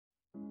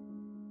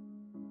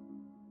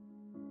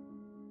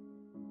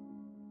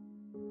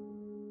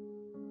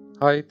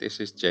Hi, this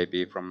is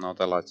JB from Now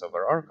the Lights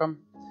Over Arkham.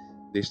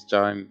 This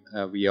time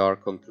we are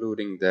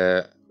concluding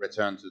the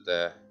Return to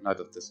the Night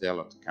of the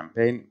Zealot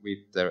campaign with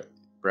the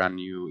brand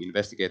new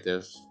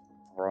investigators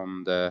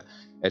from the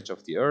Edge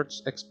of the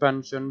Earth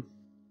expansion.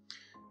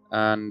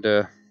 And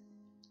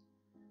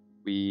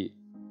we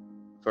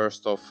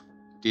first off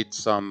did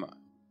some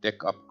deck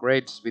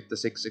upgrades with the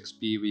 6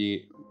 XP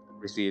we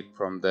received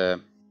from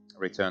the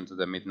Return to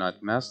the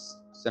Midnight Mass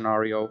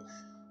scenario.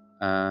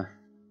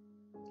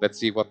 Let's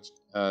see what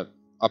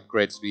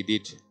upgrades we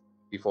did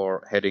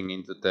before heading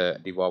into the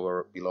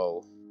Devourer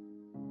Below.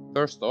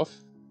 First off,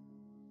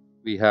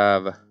 we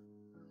have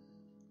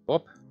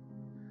Bob.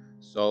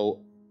 So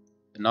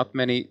not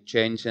many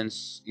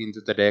changes into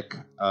the deck.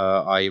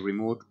 I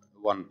removed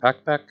one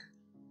backpack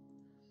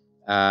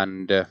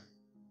and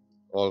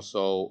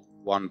also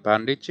one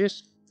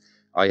bandages.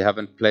 I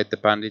haven't played the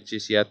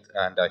bandages yet,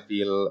 and I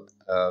feel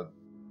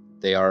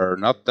they are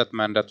not that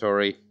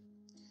mandatory,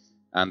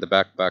 and the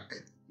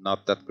backpack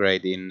not that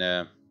great in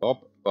Bob,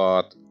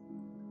 but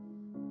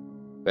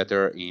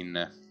better in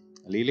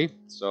Lily.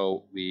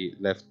 So we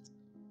left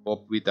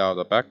Bob without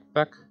a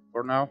backpack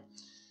for now.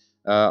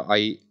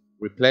 I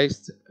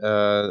replaced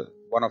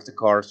one of the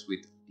cards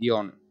with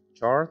Ion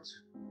Chart.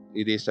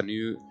 It is a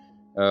new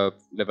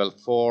level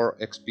 4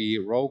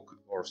 XP Rogue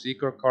or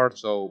Seeker card,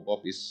 so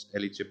Bob is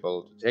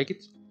eligible to take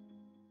it.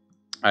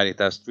 And it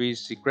has 3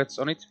 secrets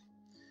on it.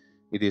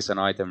 It is an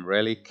item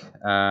relic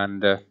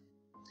and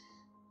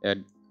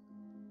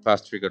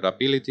fast triggered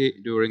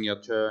ability. During your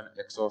turn,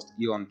 exhaust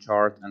Ion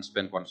Chart and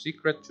spend 1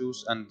 secret.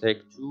 Choose and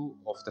take 2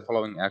 of the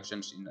following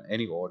actions in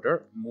any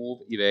order: move,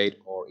 evade,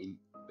 or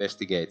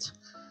investigate.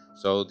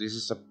 So this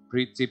is a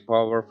pretty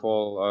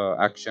powerful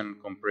action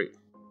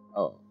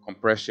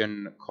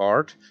compression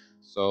card.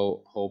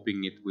 So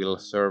hoping it will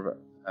serve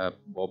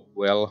Bob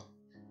well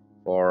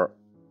for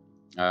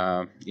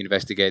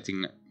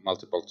investigating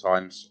multiple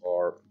times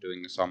or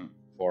doing some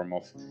form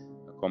of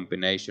a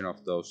combination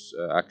of those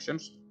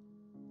actions.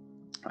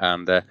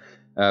 And the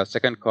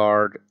second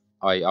card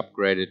I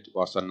upgraded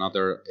was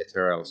another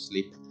Ethereal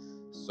Slip.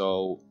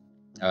 So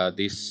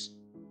this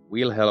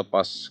will help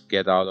us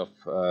get out of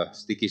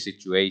sticky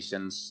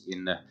situations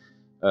in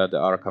the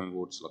Arkham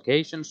Woods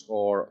locations,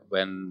 or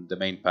when the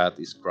main path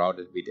is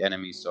crowded with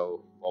enemies,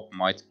 so Bob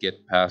might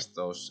get past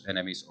those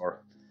enemies or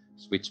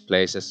switch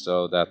places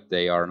so that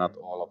they are not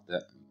all of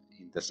them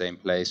in the same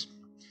place.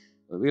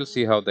 We'll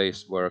see how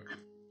these work.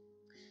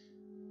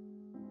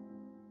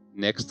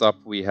 Next up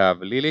we have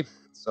Lily.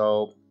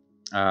 So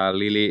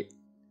Lily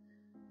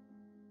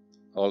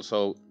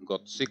also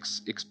got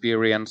 6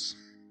 experience.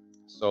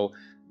 So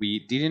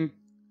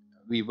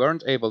we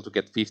weren't able to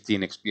get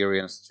 15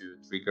 experience to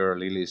trigger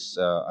Lily's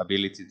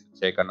ability to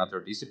take another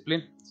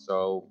discipline.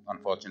 So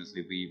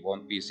unfortunately we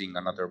won't be seeing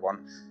another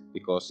one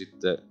because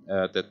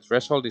the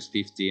threshold is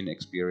 15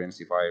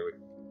 experience, if I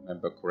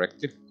remember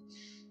correctly.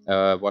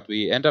 What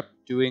we end up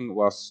doing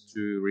was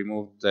to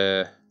remove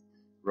the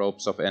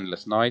Ropes of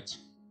Endless Night.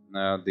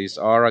 These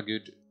are a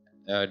good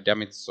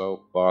damage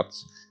soak, but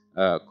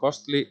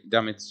costly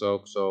damage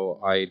soak, so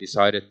I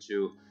decided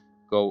to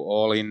go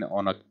all in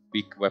on a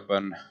big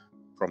weapon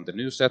from the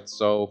new set,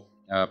 so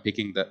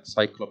picking the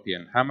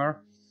Cyclopean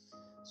Hammer.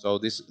 So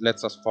this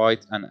lets us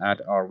fight and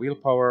add our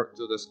willpower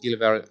to the skill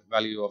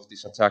value of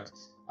this attack.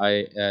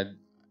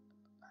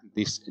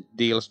 This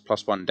deals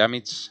 +1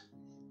 damage,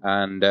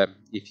 and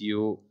if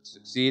you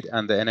succeed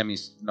and the enemy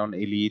is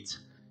non-elite,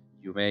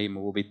 you may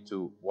move it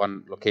to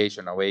 1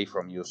 location away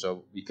from you,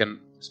 so we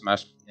can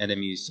smash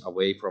enemies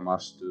away from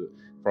us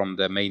from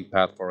the main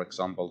path, for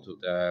example, to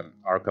the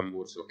Arkham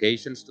Woods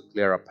locations to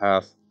clear a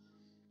path.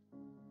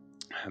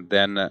 And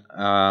then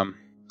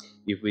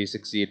if we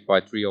succeed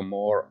by 3 or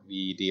more,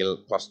 we deal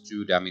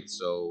 +2 damage,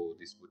 so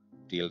this would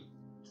deal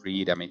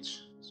 3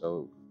 damage.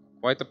 So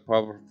quite a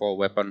powerful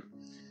weapon.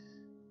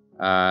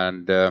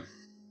 And the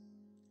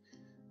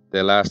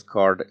last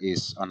card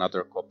is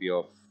another copy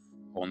of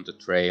On the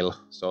Trail.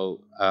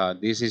 So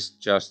this is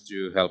just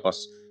to help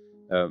us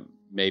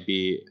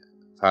maybe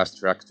fast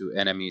track to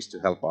enemies to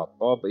help out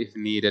Bob if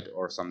needed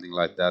or something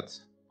like that.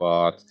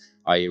 But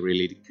I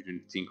really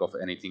couldn't think of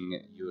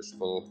anything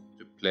useful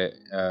to play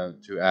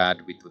to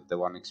add with the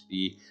 1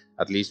 XP,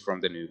 at least from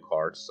the new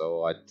cards.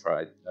 So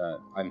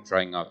I'm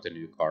trying out the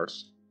new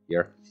cards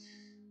here.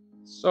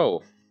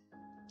 So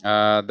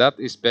that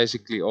is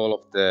basically all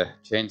of the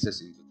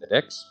changes into the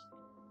decks.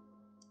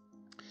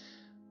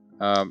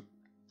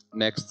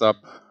 Next up,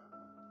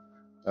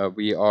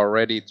 we are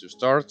ready to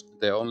start.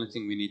 The only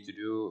thing we need to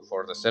do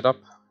for the setup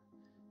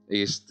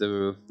is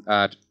to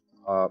add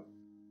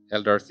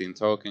Elder-Thin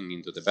token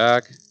into the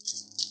bag,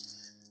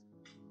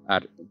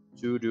 add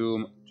 2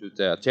 Doom to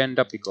the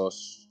agenda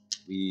because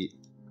we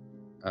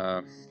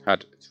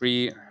had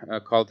 3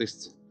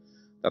 cultists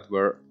that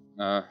were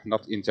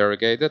not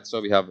interrogated. So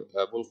we have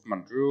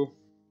Wolfman Drew,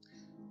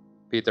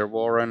 Peter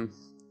Warren,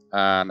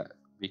 and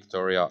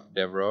Victoria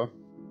Devereaux.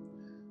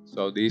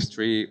 So these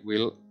 3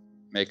 will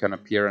make an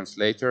appearance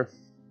later.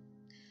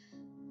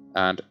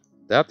 And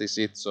that is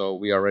it, so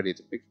we are ready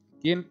to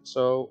begin,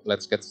 so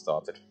let's get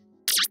started.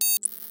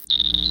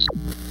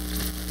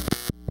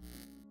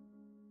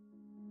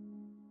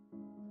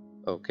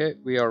 Okay,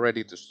 we are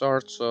ready to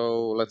start,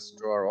 so let's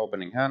draw our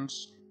opening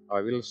hands. I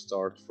will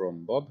start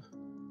from Bob.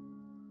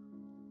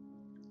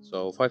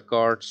 So 5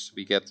 cards,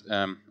 we get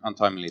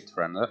Untimely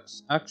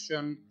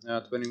Transaction,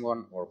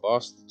 21 or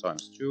Bust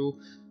times 2,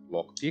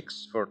 lock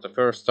picks for the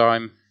first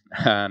time,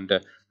 and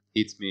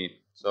hits me.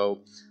 So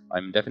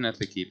I'm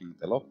definitely keeping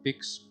the lock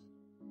picks.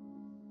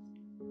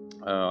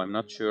 I'm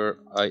not sure,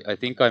 I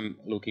think I'm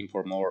looking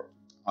for more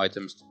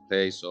items to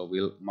play, so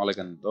we'll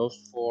mulligan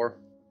those 4.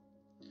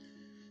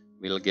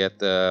 We'll get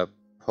the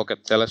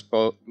Pocket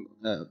Telescope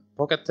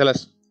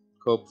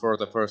for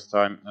the first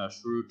time,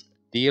 Shrewd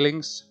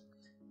Dealings,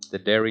 the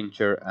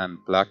Derringer, and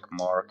Black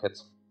Market.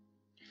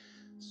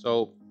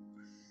 So,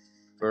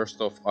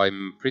 first off,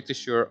 I'm pretty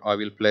sure I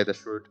will play the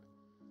Shrewd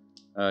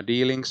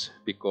Dealings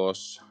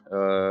because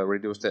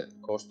reduce the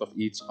cost of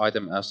each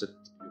item asset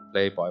you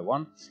play by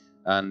 1.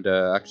 And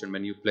actually,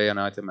 when you play an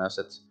item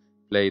asset,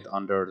 play it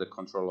under the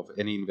control of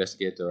any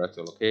investigator at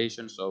your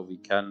location, so we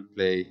can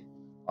play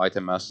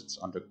item assets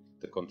under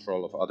the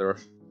control of other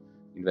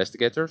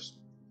investigators.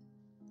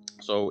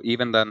 So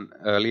even then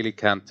Lily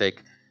can't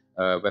take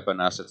weapon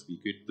assets, we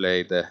could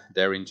play the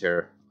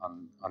Derringer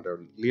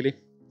under Lily.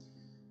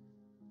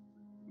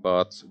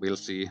 But we'll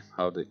see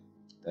how the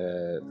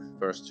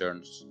first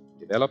turns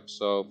develop.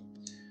 So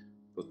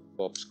put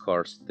Bob's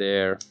cards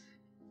there.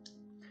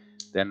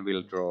 Then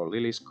we'll draw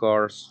Lily's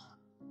cards.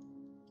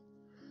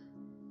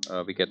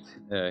 We get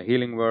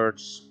Healing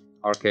Words,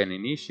 Arcane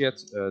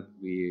Initiate,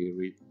 we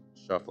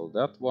reshuffle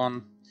that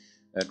one.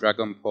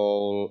 Dragon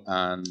Pole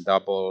and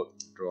Double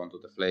Drawn to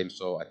the Flame,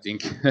 so I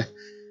think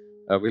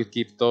we'll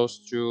keep those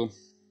 2.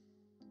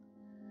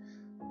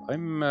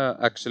 I'm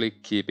actually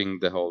keeping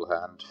the whole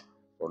hand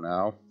for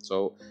now,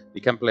 so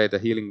we can play the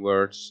Healing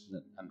Words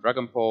and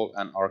Dragon Pole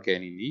and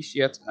Arcane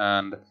Initiate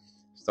and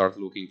start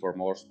looking for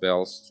more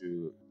spells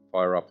to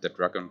fire up the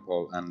Dragon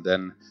Pole and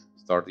then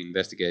start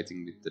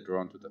investigating with the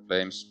Drawn to the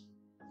Flames.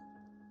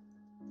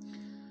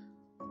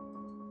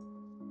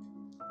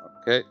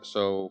 Okay,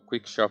 so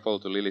quick shuffle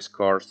to Lily's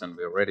cards and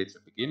we're ready to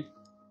begin.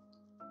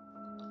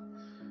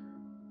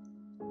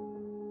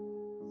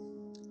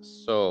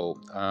 So,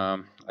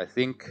 I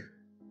think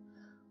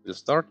we'll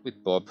start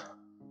with Bob.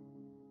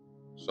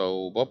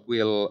 So Bob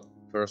will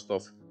first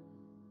off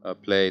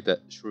play the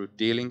Shrewd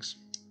Dealings.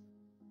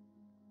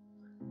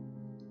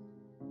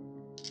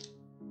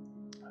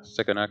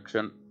 Second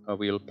action,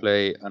 we'll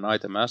play an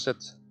item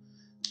asset.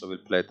 So we'll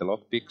play the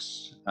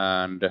lockpicks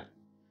and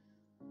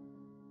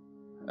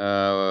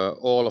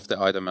all of the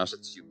item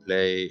assets you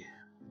play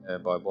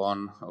by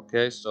 1.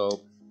 Okay,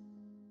 so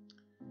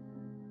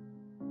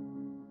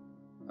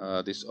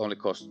this only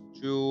costs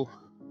 2.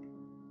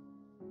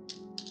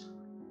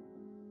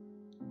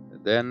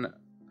 Then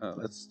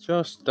let's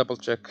just double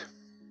check.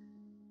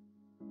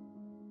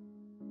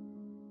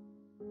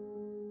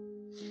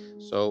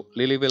 So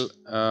Lily will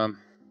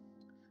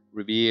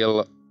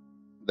reveal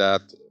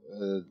that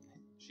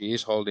she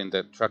is holding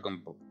the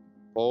Dragon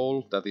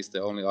Pole. That is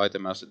the only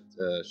item asset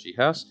she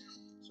has.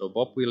 So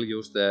Bob will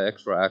use the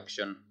extra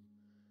action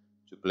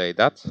to play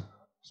that,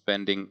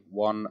 spending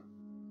 1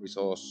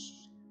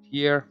 resource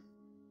here.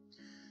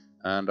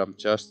 And I'm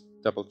just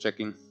double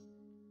checking.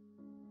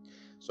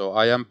 So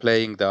I am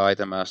playing the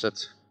item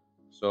asset.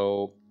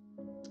 So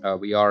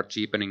we are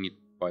cheapening it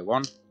by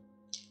 1.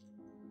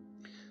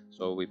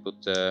 So we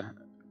put the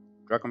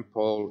Dragon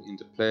Pole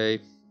into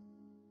play.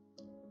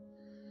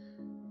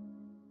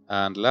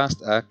 And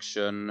last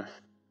action,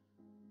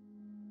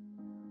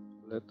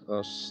 let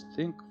us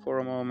think for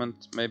a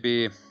moment.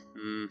 Maybe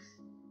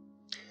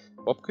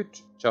Bob could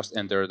just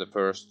enter the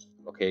first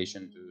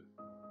location to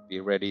be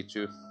ready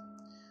to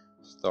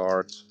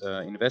start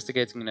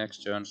investigating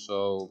next turn.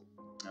 So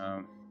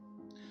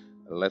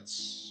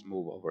let's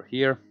move over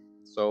here.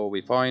 So we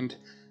find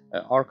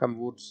Arkham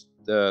Woods,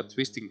 the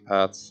Twisting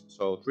Paths.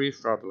 So 3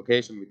 start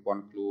location with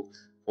 1 clue.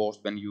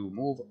 Forced when you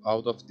move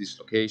out of this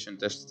location,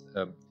 test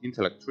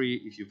intellect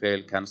 3. If you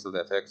fail, cancel the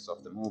effects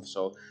of the move.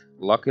 So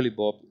luckily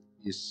Bob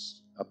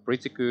is a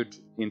pretty good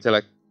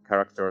intellect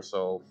character,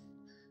 so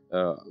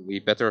we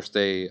better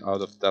stay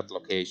out of that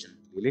location,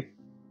 really.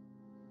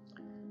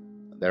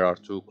 There are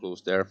 2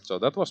 clues there. So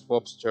that was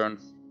Bob's turn.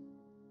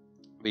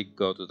 We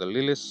go to the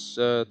Lily's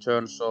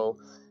turn. So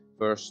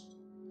first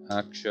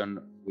action,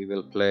 we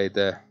will play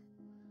the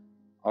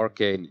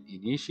Arcane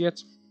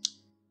Initiate.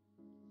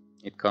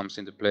 It comes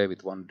into play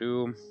with 1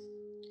 Doom.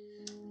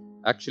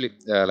 Actually,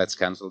 let's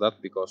cancel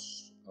that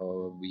because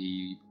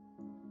we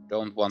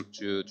don't want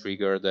to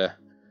trigger the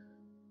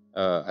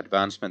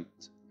advancement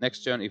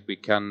next turn if we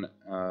can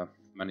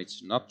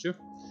manage not to.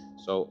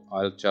 So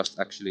I'll just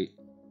actually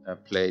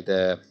play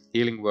the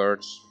Healing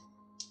Words.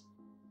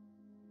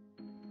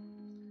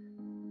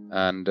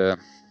 And that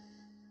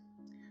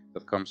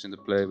comes into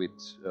play with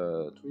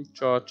 3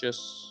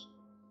 charges.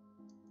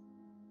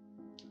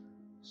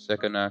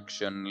 Second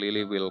action,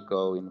 Lily will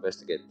go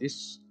investigate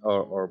this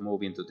or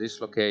move into this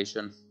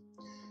location.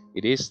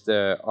 It is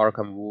the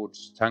Arkham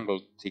Woods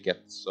Tangled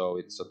ticket, so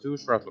it's a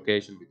 2-strat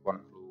location with 1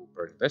 clue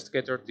per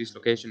investigator. This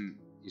location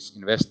is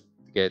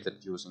investigated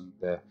using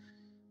the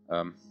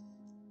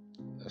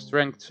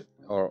strength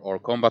or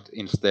combat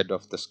instead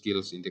of the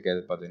skills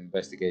indicated by the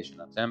investigation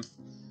attempt.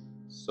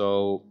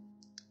 So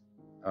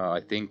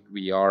I think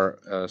we are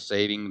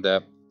saving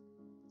the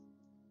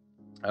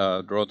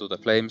draw to the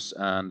flames,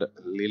 and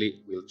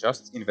Lily will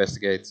just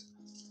investigate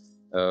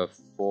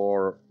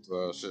 4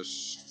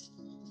 versus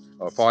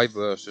 5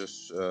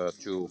 versus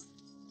 2.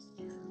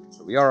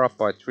 So we are up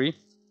by 3.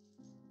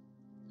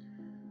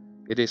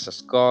 It is a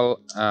skull,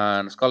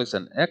 and skull is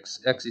an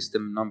X. X is the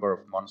number of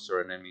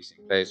monster enemies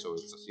in play, so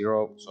it's a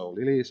 0. So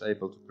Lily is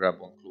able to grab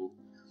 1 clue.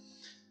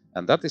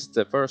 And that is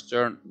the first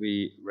turn.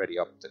 We ready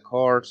up the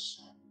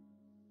cards.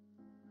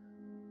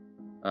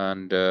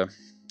 And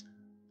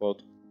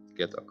both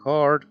get a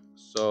card.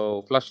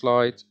 So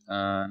flashlight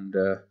and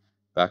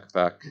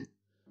backpack.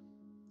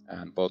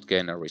 And both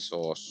gain a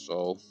resource.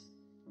 So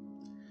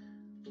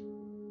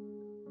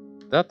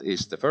that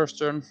is the first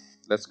turn.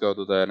 Let's go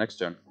to the next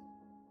turn.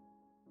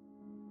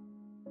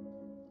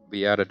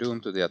 We add a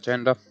Doom to the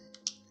agenda.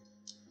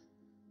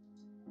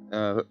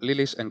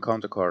 Lily's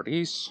encounter card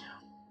is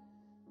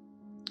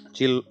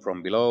Chill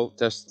from Below.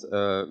 Test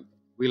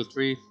wheel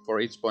 3. For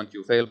each point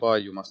you fail by,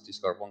 you must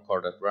discard 1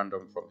 card at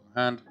random from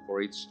your hand.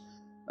 For each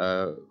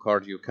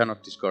card you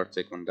cannot discard,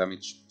 take 1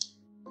 damage.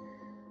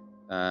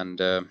 And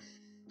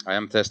I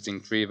am testing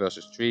 3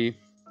 versus 3.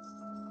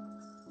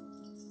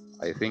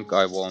 I think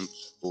I won't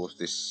boost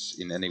this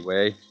in any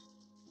way,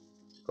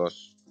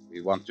 because we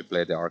want to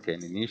play the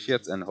Arcane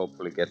Initiate and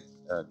hopefully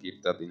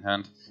keep that in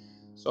hand.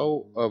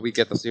 So we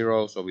get a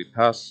 0, so we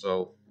pass,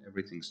 so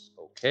everything's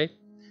okay.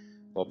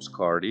 Bob's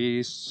card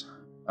is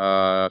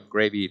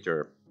Grave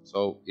Eater.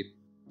 So it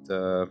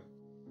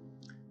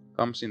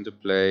comes into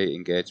play,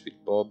 engage with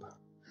Bob.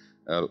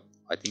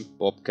 I think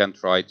Bob can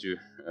try to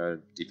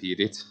defeat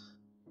it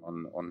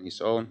on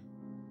his own.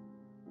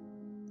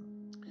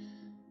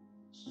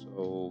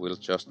 So we'll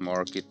just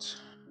mark it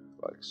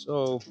like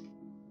so.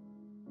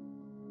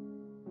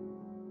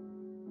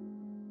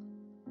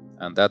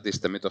 And that is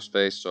the Mythos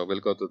phase, so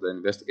we'll go to the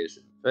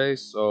investigation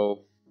phase.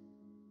 So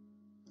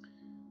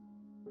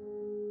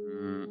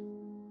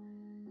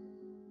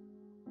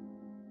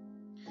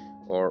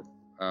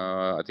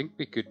I think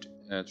we could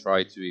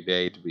try to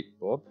evade with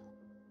Bob.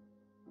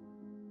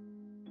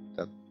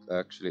 That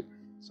actually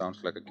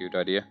sounds like a good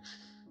idea.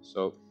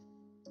 So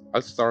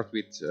I'll start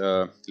with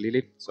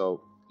Lily.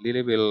 So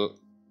Lily will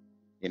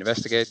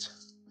investigate.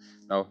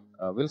 No,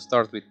 we'll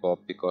start with Bob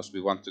because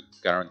we want to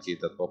guarantee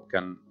that Bob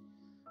can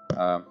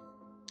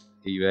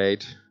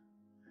evade.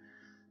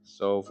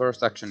 So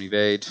first action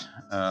evade.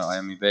 I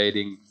am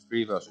evading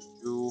 3 versus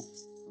 2.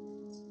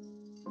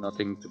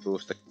 Nothing to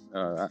boost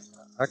the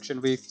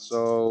action week,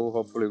 so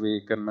hopefully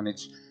we can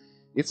manage.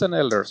 It's an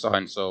Elder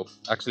Sign, so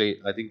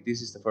actually I think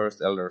this is the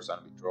first Elder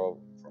Sign we draw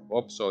from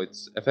Bob. So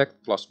it's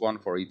effect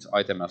 +1 for each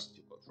item as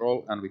you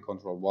control, and we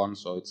control 1,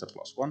 so it's a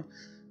 +1.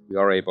 We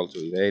are able to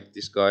evade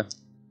this guy.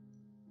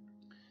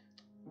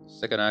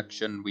 Second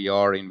action, we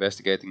are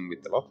investigating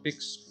with the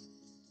lockpicks.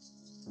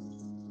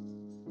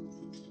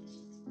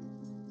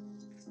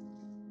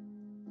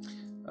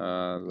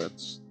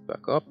 Let's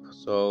back up.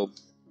 So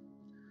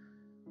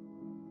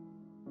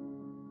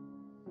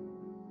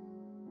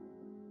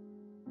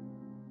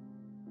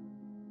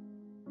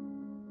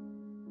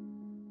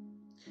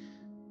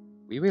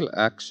we will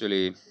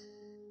actually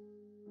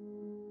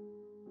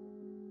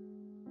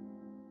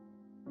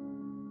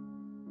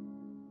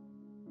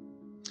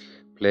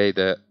play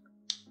the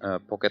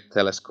pocket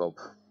telescope.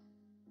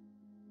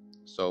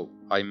 So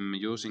I'm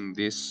using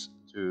this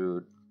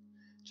to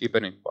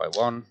cheapen it by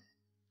 1.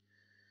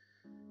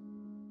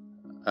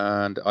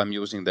 And I'm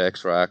using the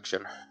extra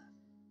action.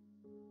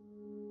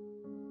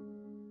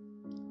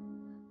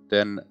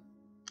 Then,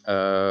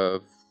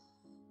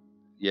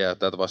 yeah,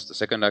 that was the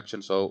second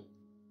action, so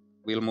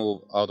we'll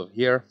move out of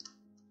here.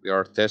 We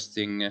are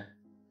testing.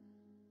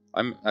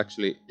 I'm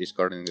actually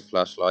discarding the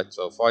flashlight,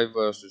 so 5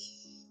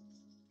 versus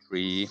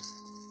 3.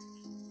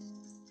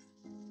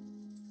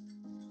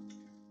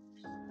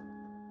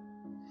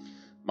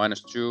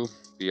 -2,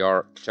 we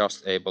are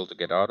just able to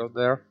get out of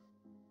there.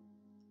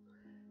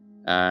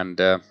 And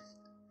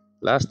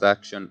last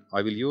action,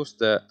 I will use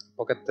the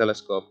pocket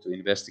telescope to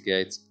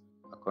investigate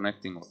a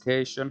connecting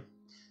location.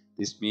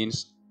 This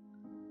means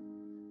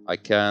I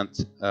can't.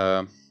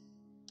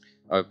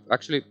 I've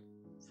actually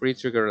free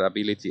trigger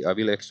ability. I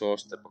will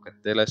exhaust the pocket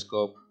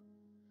telescope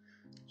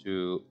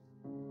to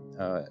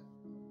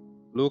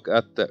look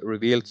at the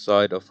revealed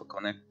side of a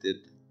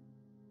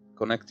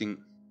connecting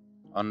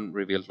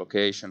unrevealed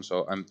location.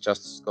 So I'm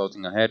just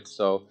scouting ahead.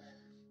 So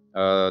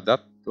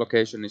that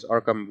location is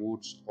Arkham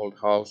Woods Old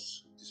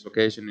House. This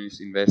location is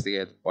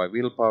investigated by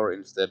willpower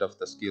instead of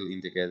the skill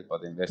indicated by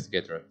the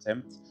investigator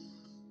attempt.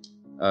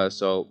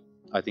 So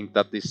I think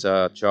that is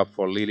a job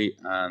for Lily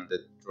and the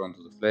Drawn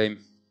to the Flame.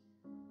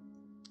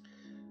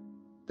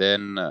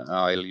 Then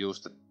I'll use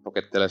the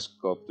pocket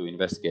telescope to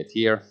investigate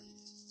here.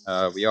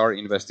 We are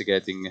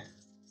investigating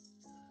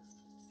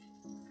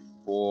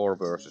 4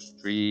 versus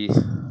 3.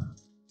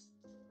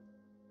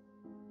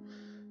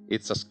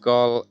 It's a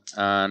skull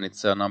and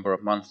it's a number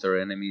of monster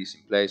enemies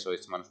in play, so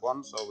it's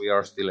 -1, so we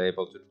are still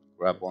able to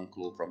grab 1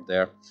 clue from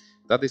there.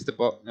 That is the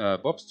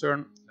Bob's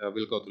turn.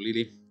 We'll go to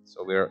Lily.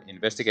 So we're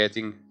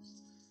investigating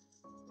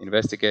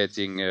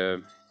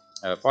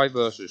 5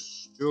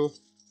 versus 2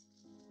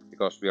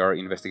 because we are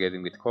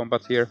investigating with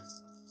combat here.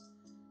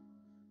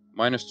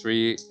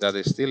 -3, that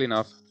is still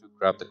enough to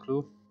grab the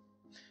clue.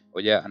 Oh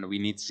yeah, and we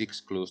need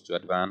 6 clues to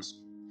advance.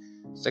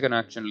 Second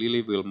action,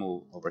 Lily will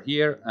move over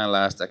here, and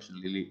last action,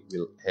 Lily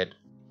will head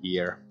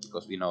here,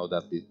 because we know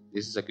that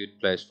this is a good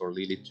place for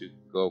Lily to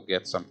go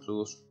get some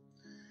clues.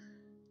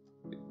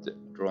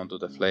 Drawn to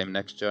the flame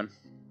next turn.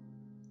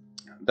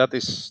 That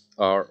is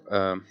our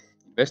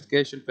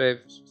investigation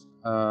phase.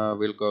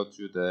 We'll go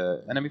to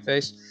the enemy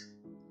phase.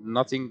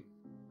 Nothing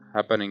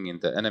happening in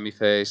the enemy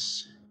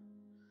phase.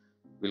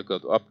 We'll go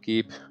to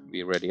upkeep.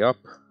 We ready up.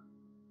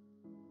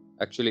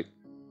 Actually,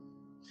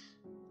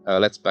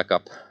 let's back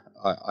up.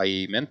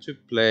 I meant to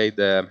play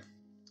the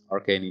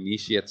Arcane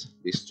Initiate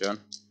this turn,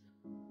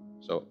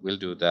 so we'll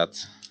do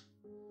that.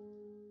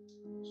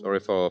 Sorry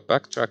for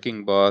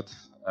backtracking, but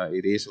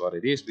it is what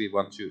it is. We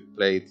want to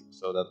play it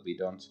so that we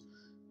don't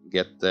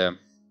get the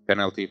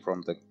penalty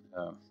from the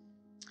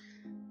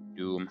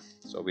Doom.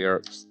 So we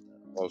are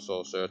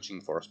also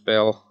searching for a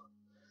spell.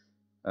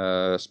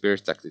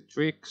 Spirit Tactic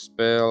Trick,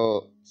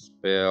 spell.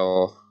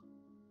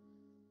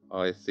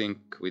 I think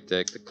we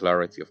take the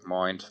Clarity of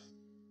Mind.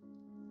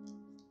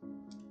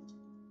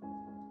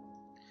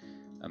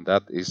 And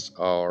that is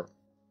our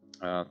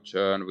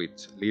turn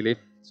with Lily.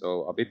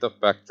 So a bit of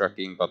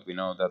backtracking, but we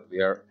know that we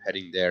are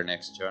heading there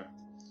next turn.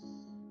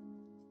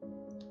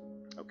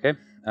 Okay,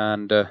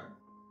 and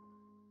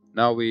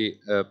now we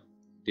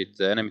did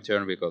the enemy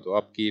turn, we go to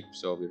upkeep,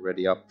 so we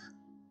ready up.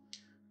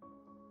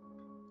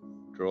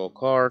 Draw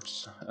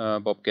cards.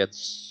 Bob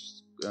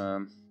gets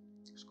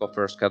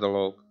Scoffer's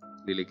Catalog,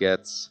 Lily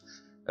gets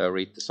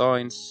Read the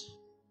Signs,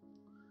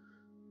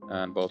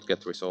 and both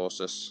get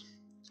resources.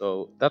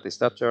 So that is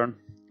that turn.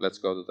 Let's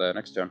go to the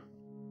next turn.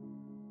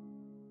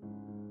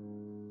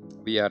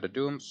 We add a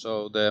Doom,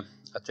 so the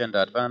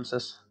agenda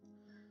advances.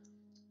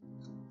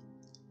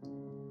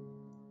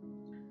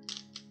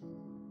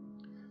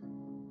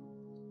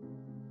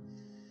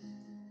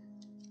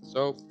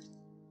 So,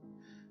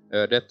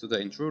 Death to the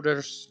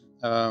Intruders.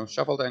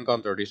 Shuffle the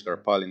encounter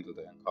discard pile into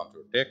the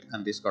encounter deck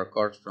and discard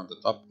cards from the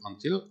top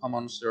until a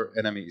monster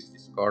enemy is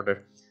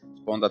discarded.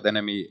 Spawn that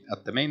enemy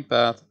at the main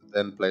path,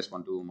 then place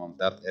 1 Doom on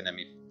that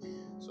enemy.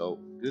 So,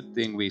 good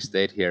thing we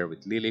stayed here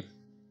with Lily,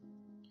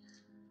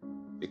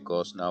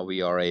 because now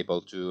we are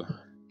able to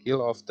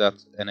kill off that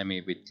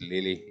enemy with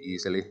Lily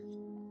easily.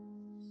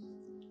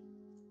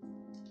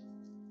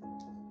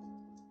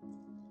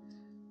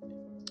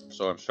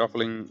 So I'm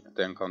shuffling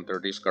the encounter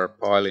discard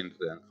pile into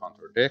the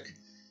encounter deck.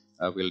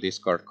 We'll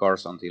discard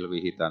cards until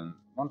we hit a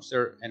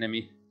monster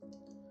enemy.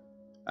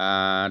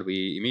 And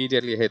we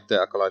immediately hit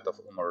the Acolyte of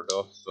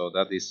Umurdoth, so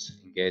that is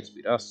engaged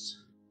with us.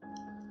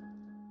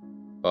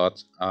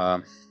 But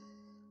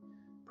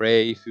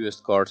Prey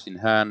fused cards in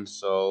hand,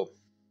 so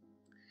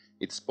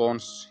it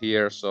spawns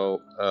here.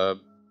 So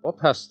Bob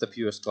has the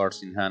fused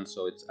cards in hand,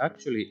 so it's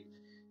actually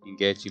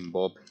engaging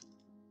Bob.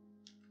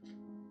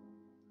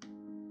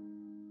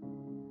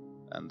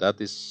 And that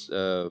is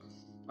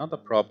not a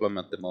problem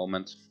at the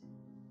moment,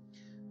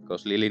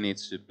 because Lily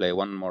needs to play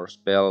 1 more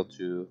spell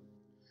to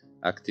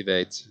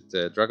activate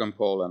the Dragon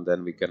Pole, and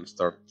then we can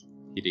start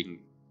hitting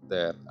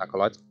the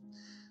Acolyte.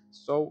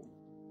 So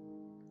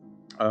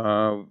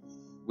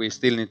we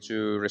still need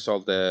to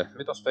resolve the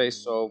Mythos phase,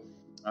 so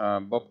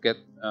Bob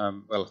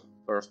well,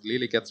 first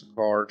Lily gets a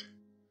card.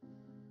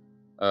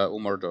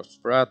 Umurdoth's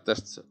Wrath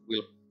tests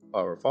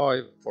willpower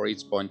 5. For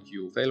each point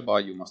you fail by,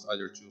 you must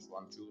either choose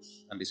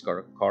and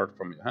discard a card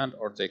from your hand,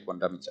 or take 1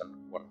 damage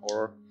and 1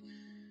 horror.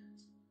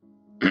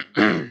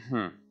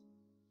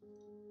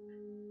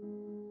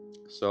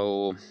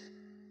 So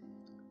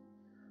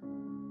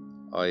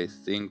I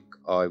think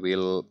I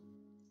will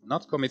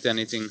not commit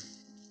anything.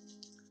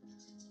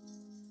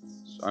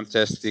 So I'm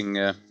testing.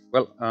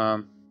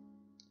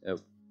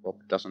 Bob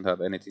doesn't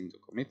have anything to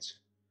commit.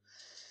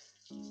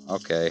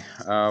 Okay,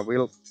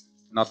 we'll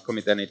not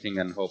commit anything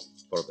and hope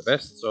for the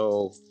best.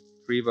 So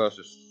 3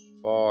 versus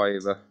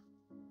 5,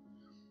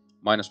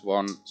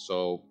 -1,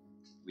 so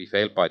we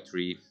fail by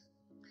 3.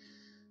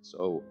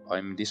 So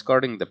I'm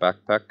discarding the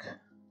backpack.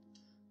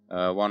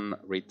 1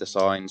 read the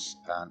signs,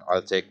 and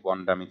I'll take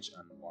 1 damage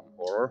and 1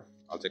 horror.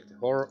 I'll take the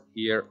horror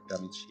here,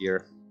 damage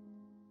here.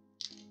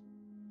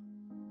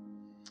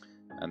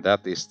 And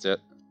that is the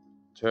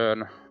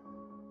turn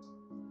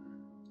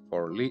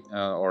for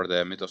or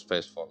the Mythos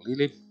phase for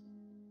Lily.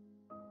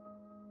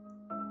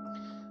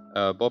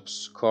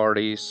 Bob's card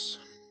is...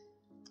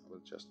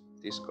 We'll just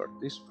discard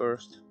this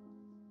first.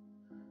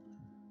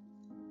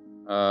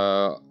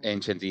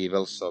 Ancient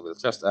Evils, so we'll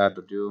just add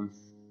the Doom.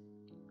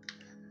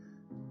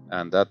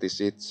 And that is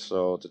it.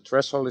 So the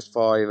threshold is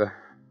 5.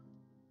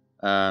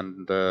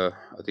 And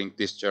I think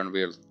this turn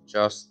we'll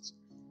just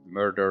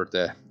murder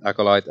the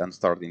Acolyte and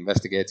start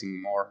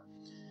investigating more.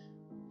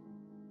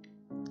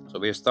 So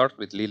we'll start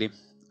with Lily.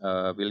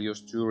 We'll use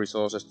 2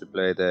 resources to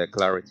play the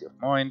Clarity of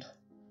Mind.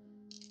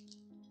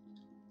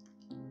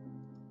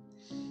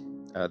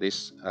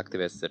 This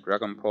activates the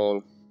Dragon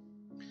Ball.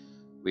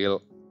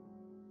 We'll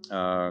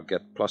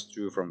get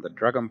 +2 from the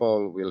Dragon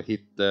Ball. We'll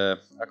hit the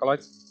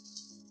Acolyte.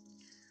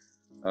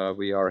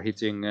 We are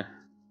hitting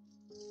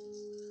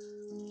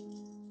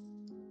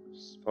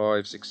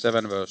 5, 6,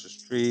 7 versus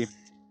 3.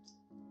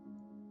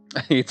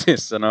 It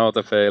is an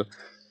auto fail.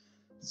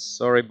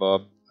 Sorry,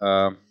 Bob.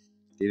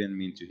 Didn't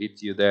mean to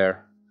hit you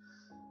there.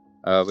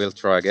 We'll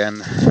try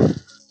again.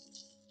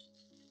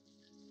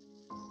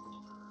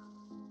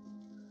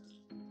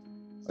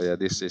 Oh yeah,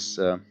 this is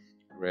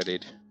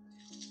readied.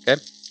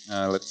 Okay,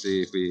 let's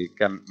see if we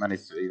can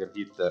manage to even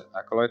hit the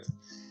Acolyte.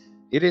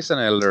 It is an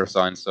Elder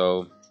Sign,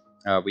 so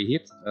we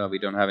hit. We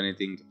don't have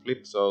anything to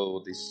flip,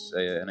 so this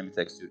enemy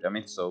takes 2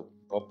 damage, so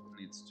Bob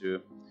needs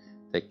to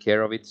take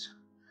care of it.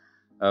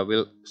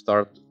 We'll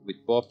start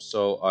with Bob,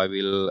 so I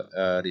will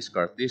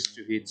discard this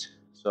to hit.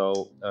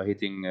 So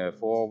hitting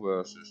 4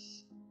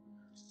 versus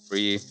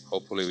 3,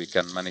 hopefully we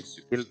can manage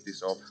to kill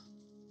this off.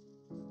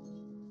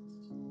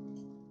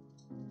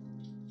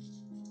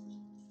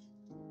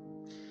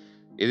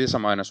 It is a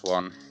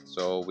 -1,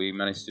 so we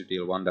managed to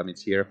deal 1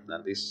 damage here,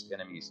 and this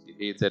enemy is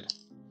defeated.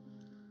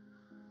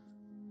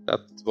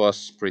 That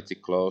was pretty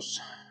close.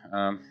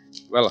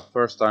 Well,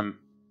 first time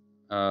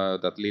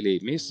that Lily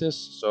misses,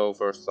 so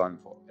first time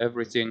for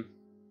everything.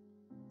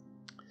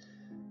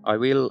 I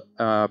will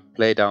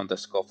play down the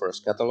Scoffer's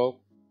Catalog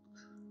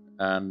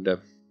and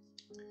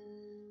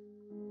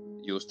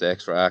use the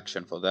extra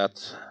action for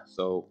that.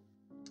 So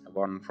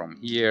 1 from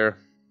here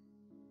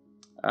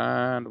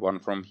and 1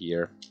 from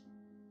here.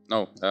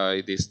 No,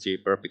 it is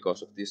cheaper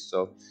because of this,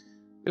 so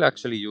we'll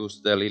actually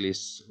use the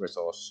Lily's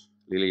resource.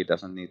 Lily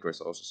doesn't need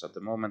resources at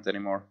the moment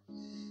anymore.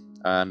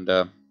 And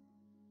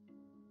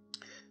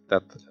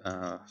that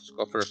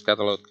Scoffer's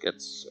Catalog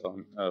gets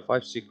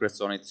 5 secrets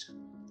on it.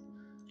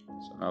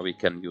 So now we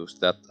can use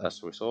that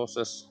as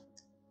resources.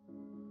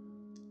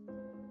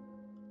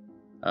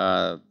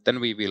 Then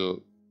we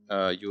will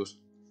use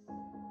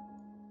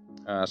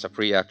as a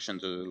free action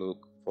to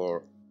look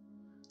for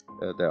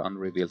the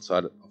unrevealed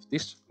side of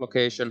this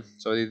location.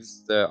 So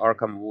it's the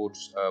Arkham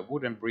Woods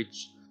wooden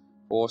bridge.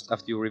 Forced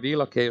after you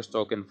reveal a Chaos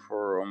token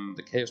from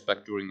the Chaos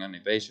pack during an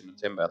evasion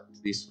attempt at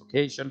this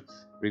location,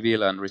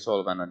 reveal and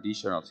resolve an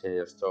additional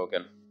Chaos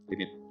token.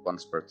 Limit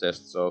once per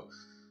test. So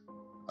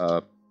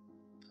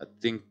I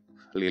think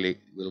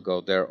Lily will go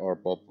there, or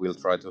Bob will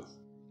try to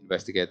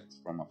investigate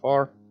from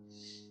afar.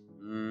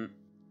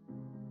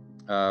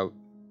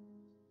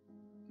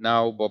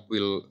 Now Bob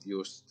will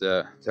use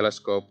the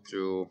telescope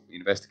to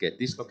investigate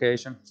this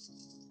location.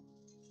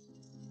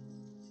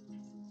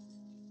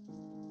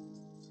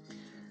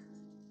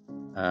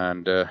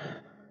 And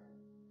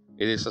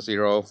it is a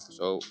 0,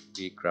 so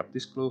we grab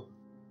this clue.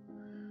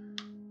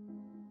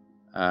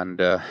 And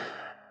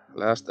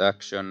last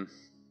action.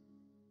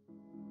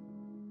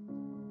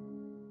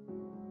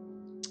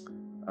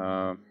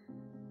 I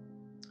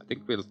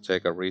think we'll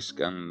take a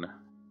risk and,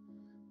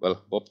 well,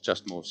 Bob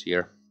just moves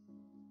here.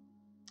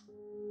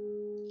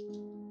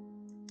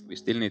 We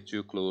still need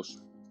 2 clues,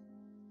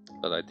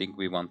 but I think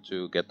we want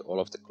to get all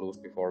of the clues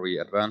before we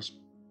advance.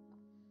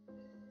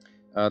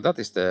 That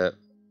is the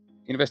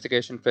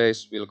investigation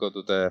phase. We'll go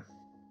to the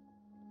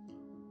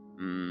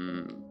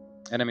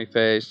enemy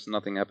phase.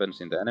 Nothing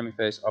happens in the enemy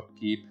phase.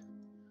 Upkeep.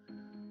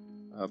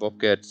 Bob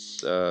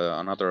gets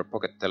another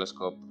pocket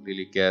telescope.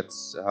 Lily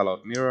gets a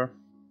hallowed mirror.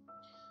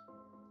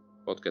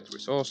 Both get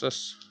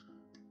resources.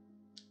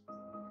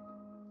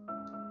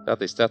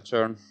 That is that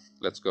turn.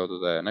 Let's go to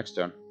the next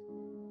turn.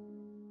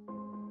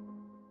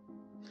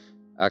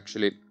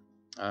 Actually,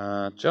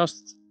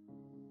 just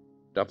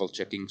double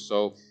checking.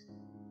 So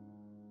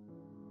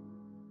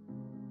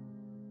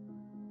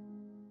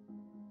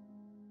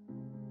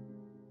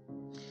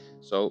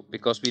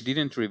because we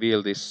didn't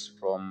reveal this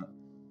from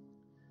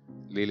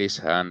Lily's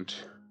hand,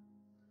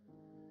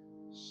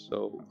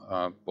 so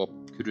Bob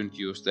couldn't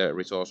use the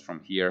resource from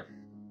here.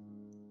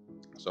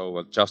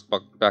 So just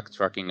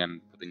backtracking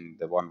and putting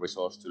the 1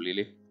 resource to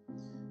Lily,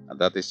 and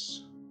that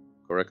is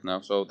correct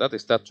now. So that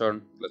is that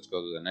turn. Let's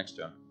go to the next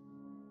turn.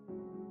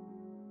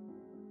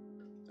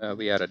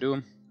 We add a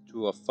Doom.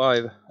 2 of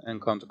 5.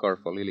 Encounter card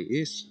for Lily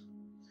is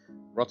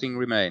Rotting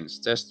Remains.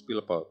 Test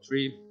willpower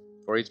 3.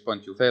 For each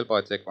point you fail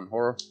by, take 1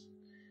 horror.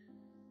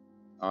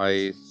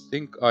 I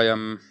think I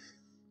am.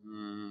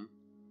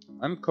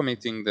 I'm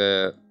committing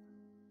the.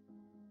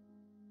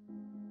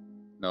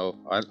 No,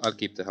 I'll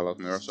keep the hallowed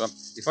mirror. So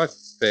if I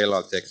fail,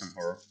 I'll take some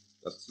horror.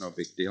 That's no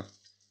big deal.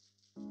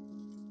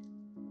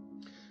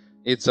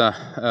 It's a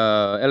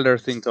Elder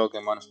Thing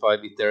token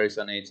 -5. If there is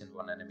an agent,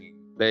 1 enemy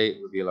play,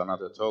 reveal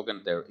another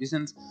token. There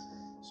isn't.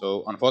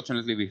 So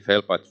unfortunately we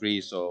failed by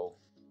 3. So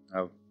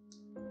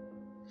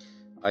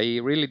I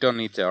really don't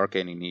need the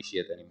Arcane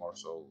Initiate anymore.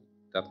 So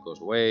that goes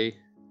away,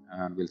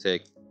 and we'll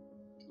take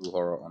 2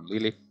 horror on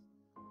Lily.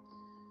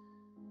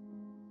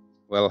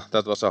 Well,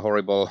 that was a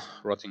horrible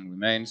Rotting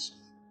Remains.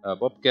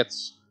 Bob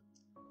gets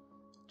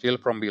Chill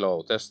from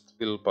below. Test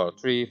willpower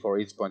 3. For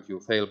each point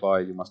you fail by,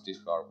 you must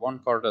discard 1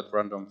 card at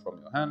random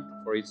from your hand.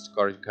 For each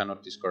card you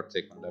cannot discard,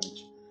 take 1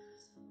 damage.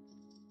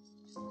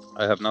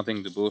 I have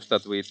nothing to boost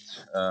that with.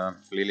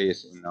 Lily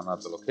is in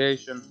another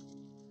location.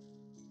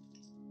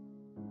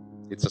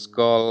 It's a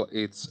skull,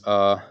 it's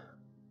a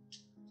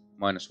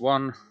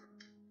 -1.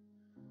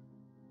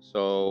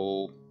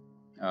 So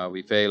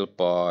we fail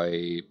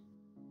by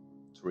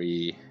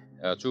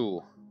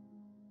 2.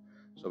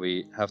 So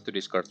we have to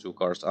discard 2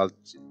 cards. I'll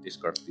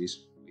discard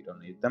these, we don't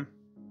need them.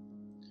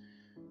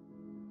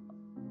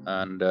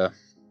 And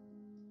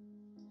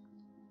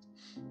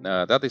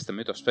that is the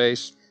Mythos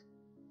phase.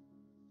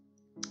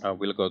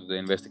 We'll go to the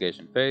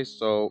investigation phase.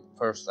 So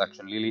first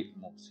action, Lily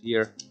moves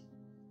here.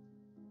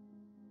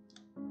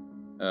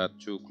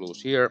 2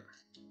 clues here.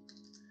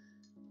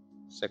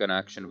 Second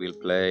action, we'll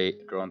play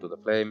Drawn to the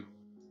Flame.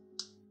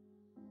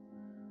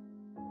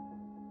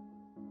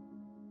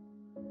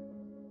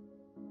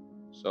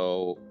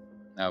 So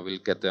now we'll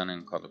get an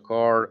encounter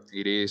card.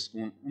 It is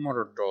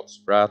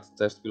Unorthodox Wrath.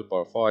 Test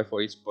willpower 5.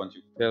 For each point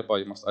you fail by,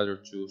 you must either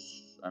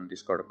choose and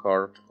discard a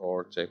card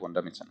or take 1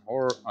 damage and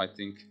horror. I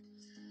think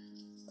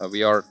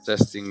we are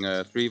testing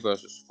 3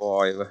 versus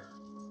 5.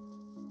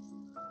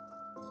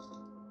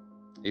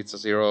 It's a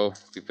 0.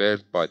 We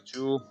failed by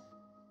 2.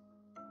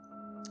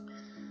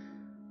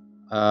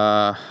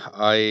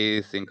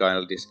 I think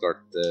I'll discard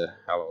the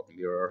Hallowed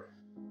Mirror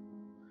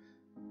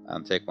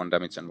and take 1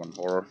 damage and 1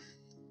 horror.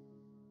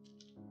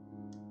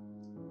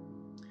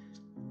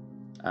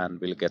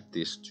 And we'll get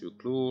these 2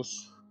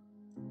 clues.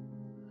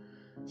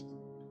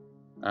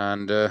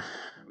 And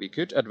we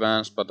could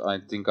advance, but I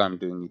think I'm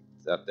doing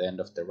it at the end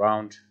of the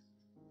round.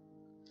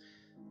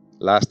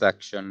 Last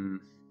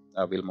action,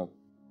 we'll move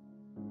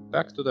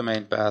back to the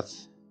main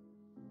path.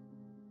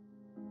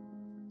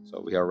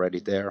 So we are ready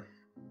there.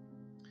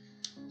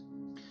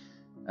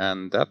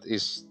 And that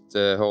is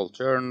the whole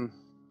turn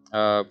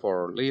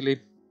for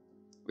Lily.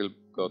 We'll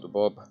go to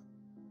Bob.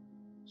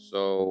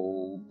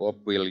 So Bob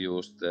will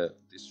use the,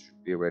 this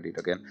should be ready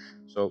again.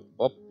 So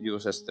Bob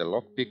uses the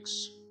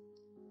lockpicks.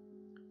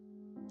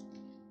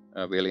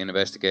 We'll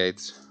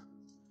investigate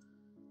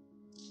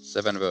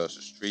 7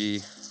 versus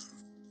 3.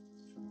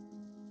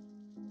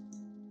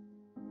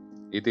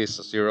 It is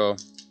a 0.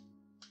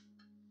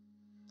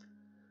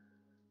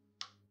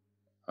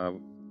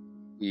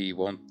 We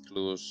won't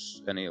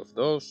lose any of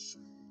those.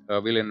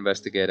 We'll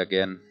investigate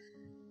again.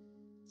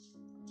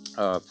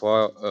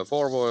 4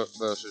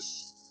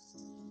 versus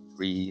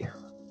 3.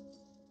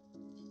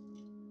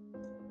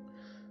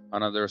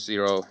 Another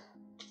 0.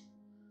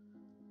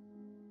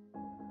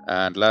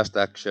 And last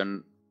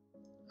action,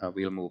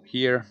 we'll move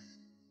here.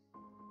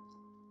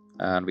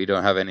 And we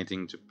don't have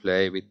anything to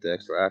play with the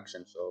extra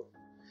action, so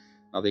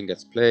nothing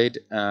gets played.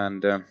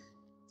 And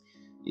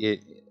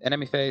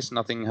enemy phase,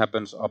 nothing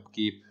happens.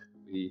 Upkeep,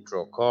 we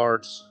draw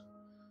cards.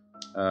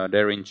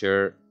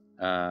 Derringer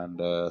and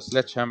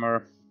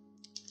Sledgehammer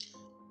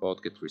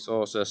both get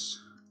resources.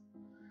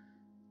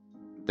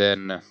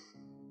 Then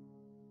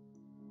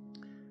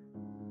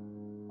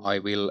I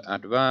will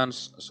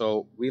advance,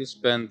 so we'll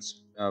spend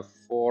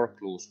 4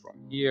 clues from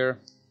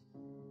here,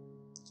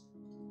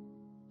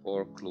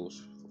 4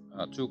 clues,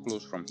 2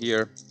 clues from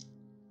here,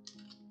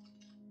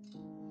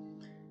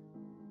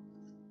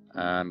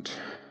 and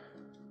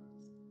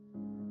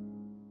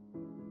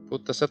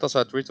put the set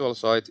aside ritual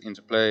site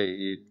into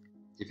play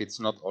if it's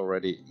not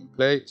already in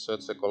play.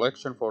 Search the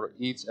collection for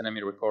each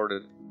enemy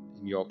recorded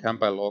in your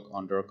campaign log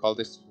under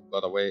cultists who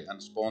got away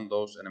and spawn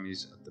those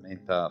enemies at the main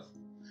path.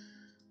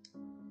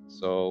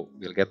 So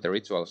we'll get the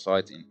ritual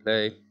site in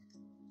play.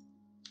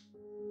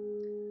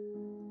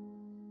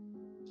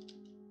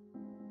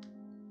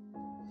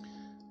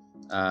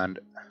 And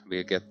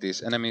we'll get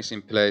these enemies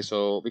in play.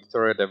 So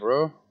Victoria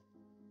Devereaux,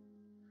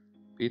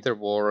 Peter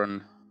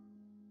Warren,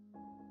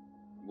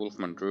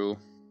 Wolfman Drew.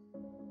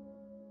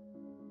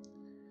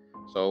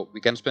 So we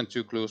can spend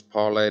 2 clues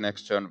parlay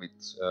next turn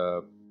with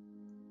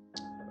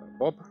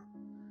Bob.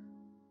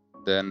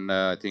 Then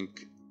I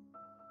think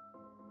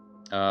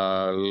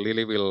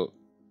Lily will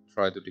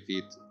try to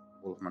defeat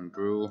Wolfman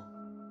Drew,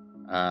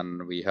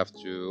 and we have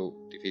to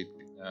defeat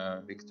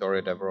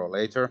Victoria Devereaux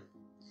later.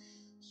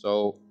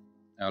 So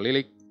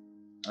Lily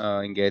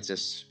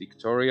engages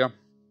Victoria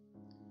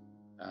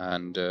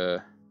and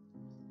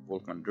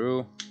Wolfman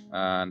Drew,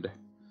 and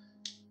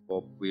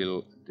Bob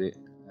will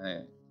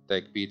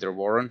take Peter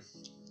Warren.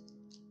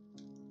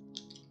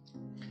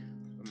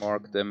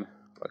 Mark them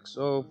like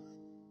so.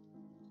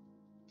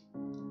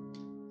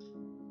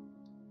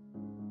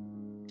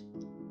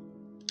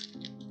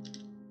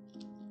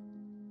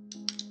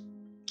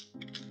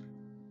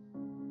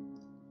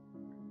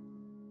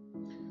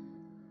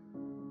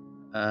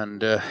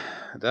 And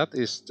that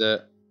is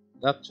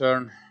that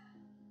turn.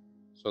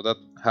 So that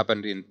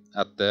happened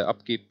at the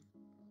upkeep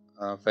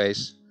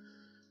phase,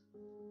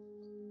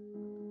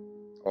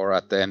 or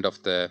at the end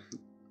of the,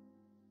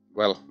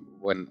 well,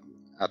 when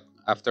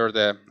at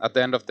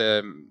the end of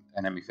the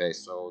enemy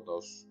phase. So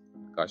those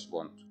guys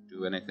won't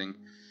do anything.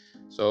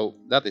 So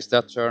that is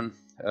that turn.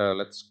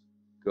 Let's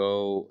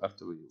go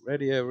after we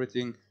ready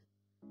everything.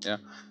 Yeah,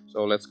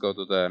 so let's go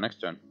to the next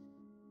turn.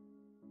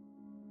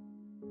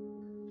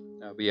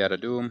 We add a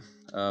Doom,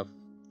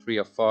 3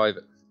 of 5.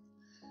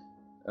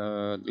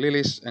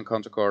 Lily's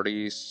encounter card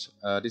is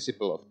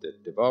Disciple of the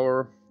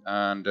Devourer,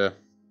 and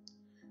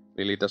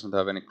Lily doesn't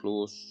have any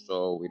clues,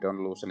 so we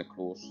don't lose any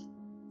clues.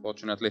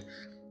 Fortunately,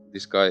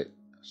 this guy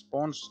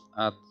spawns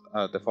at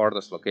the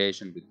farthest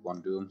location with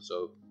 1 Doom,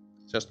 so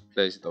just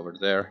place it over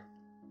there.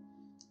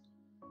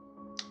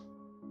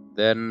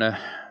 Then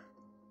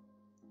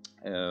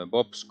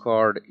Bob's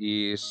card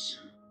is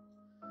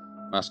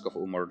Mask of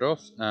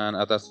Umordoth, and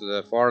attached to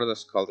the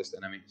farthest cultist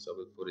enemy, so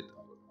we'll put it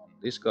on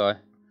this guy.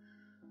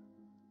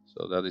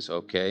 So that is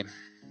okay.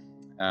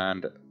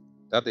 And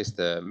that is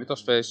the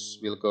Mythos phase.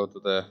 We'll go to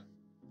the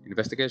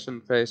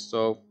investigation phase.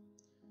 So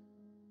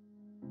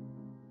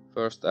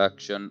first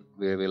action,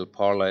 we will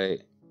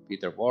parlay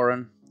Peter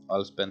Warren.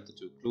 I'll spend the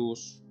 2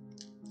 clues.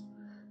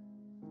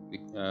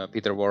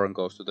 Peter Warren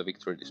goes to the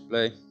victory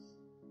display.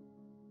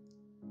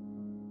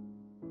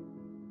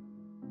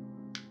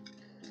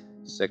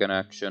 Second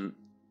action,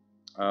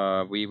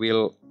 we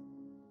will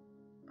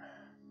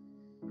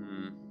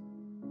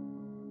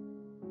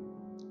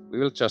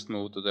just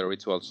move to the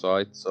ritual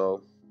site.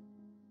 So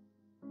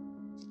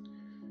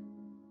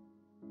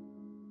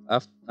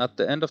at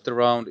the end of the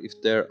round,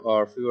 if there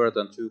are fewer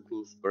than 2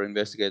 clues per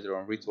investigator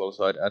on ritual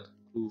side, add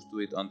clues to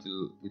it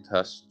until it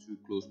has 2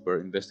 clues per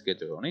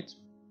investigator on it.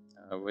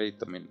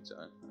 Wait a minute,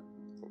 I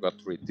forgot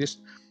to read this.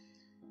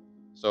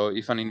 So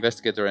if an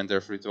investigator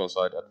enters ritual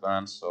side,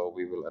 advance, so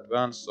we will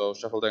advance. So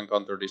shuffle the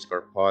encounter,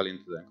 discard pile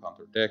into the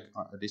encounter deck.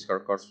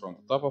 Discard cards from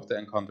the top of the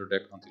encounter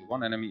deck until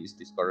 1 enemy is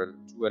discarded.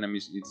 2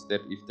 enemies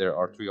instead if there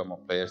are 3 or more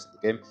players in the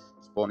game.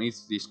 Spawn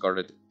each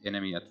discarded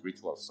enemy at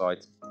ritual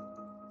site.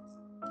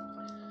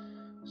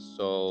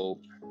 So,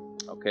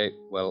 okay,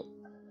 well,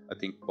 I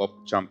think Bob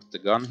jumped the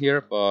gun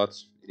here, but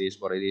it is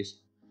what it is.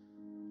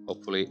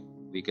 Hopefully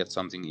we get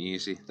something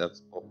easy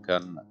that Bob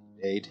can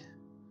aid.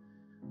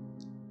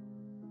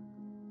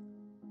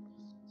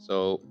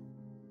 So,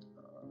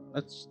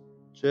 let's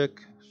check.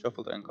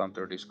 Shuffle the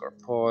encounter, discard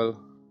pile.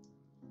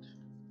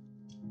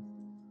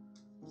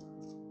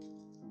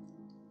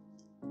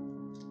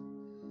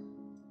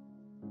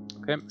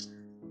 Okay.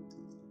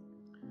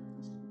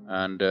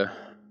 And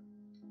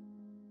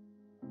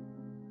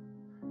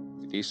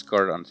we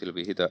discard until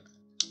we hit an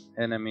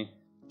enemy.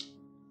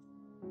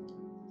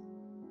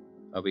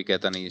 We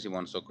get an easy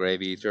one, so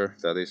Grave Eater.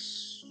 That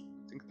is,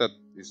 I think that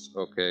is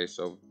okay.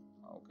 So,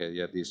 okay,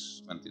 yeah,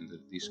 this went in the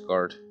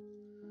discard.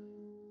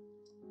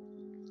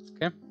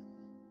 Okay.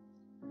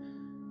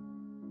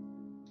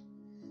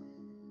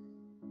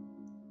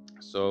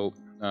 So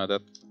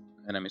that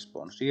enemy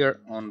spawns here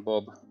on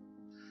Bob.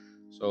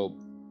 So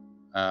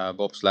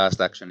Bob's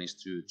last action is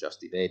to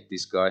just evade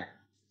this guy.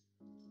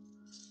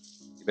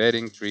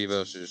 Evading 3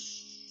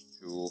 versus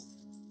 2.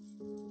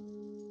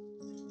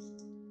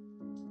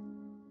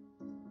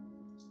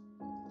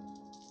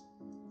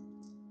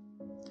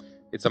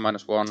 It's a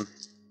 -1.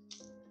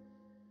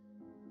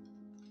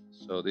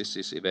 So this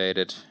is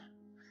evaded.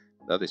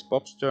 That is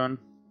Bob's turn.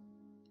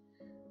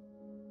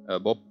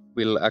 Bob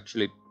will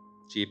actually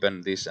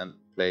cheapen this and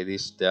play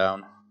this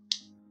down.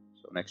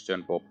 So next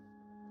turn Bob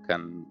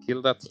can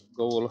kill that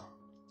goal.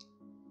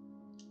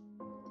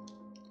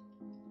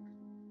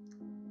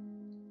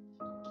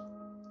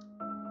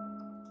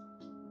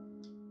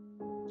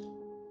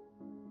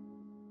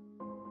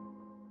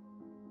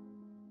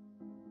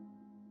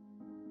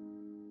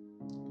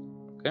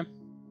 Okay.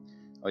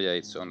 Oh yeah,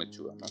 it's only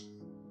 2 ammo.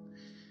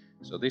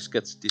 So this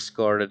gets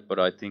discarded, but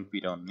I think we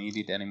don't need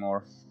it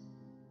anymore.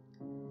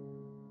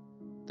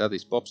 That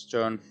is Bob's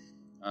turn.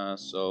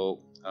 So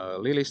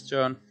Lily's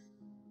turn.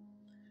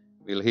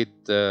 We'll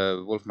hit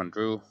Wolfman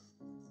Drew.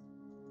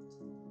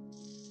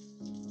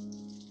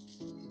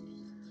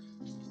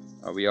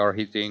 We are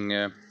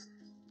hitting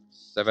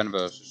 7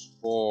 versus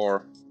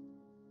 4.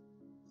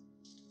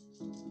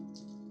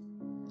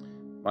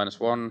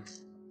 -1,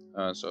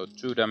 so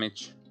 2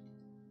 damage.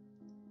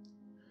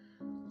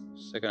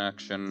 Second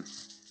action,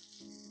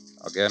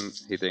 again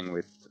hitting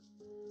with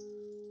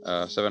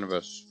 7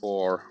 versus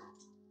 4,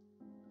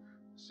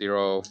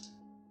 0,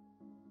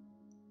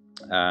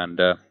 and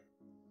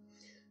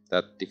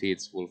that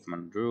defeats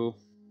Wolfman Drew.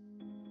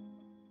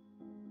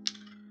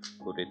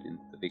 Put it in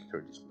the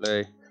victory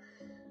display.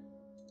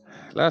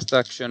 Last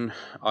action,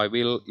 I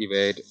will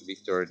evade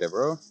Victory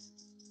Devereaux.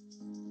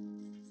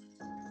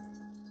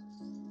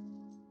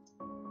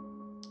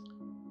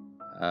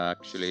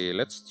 Actually,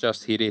 let's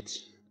just hit it.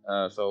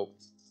 So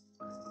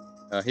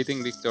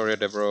hitting Victoria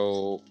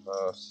Devereaux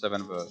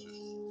 7 versus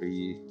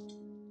 3.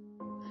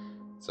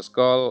 It's a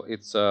skull,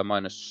 it's a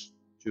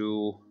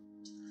 -2.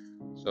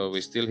 So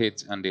we still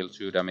hit and deal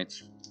 2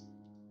 damage.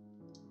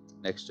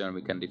 Next turn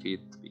we can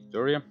defeat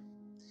Victoria.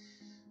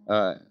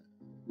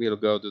 We'll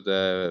go to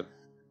the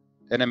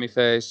enemy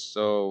phase,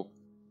 so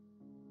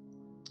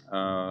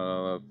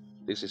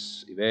this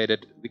is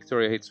evaded.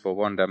 Victoria hits for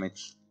 1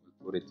 damage.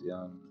 We'll put it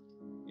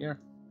here.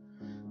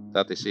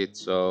 That is it,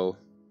 so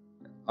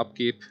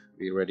upkeep,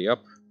 be ready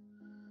up.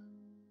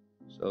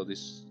 So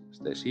this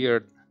stays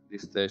here,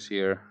 this stays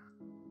here.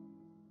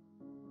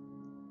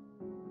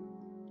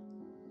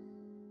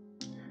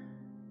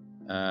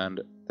 And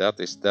that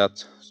is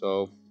that.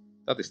 So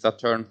that is that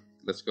turn.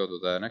 Let's go to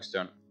the next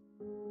turn.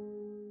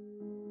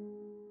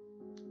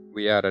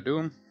 We add a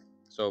Doom,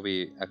 so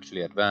we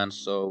actually advance.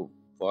 So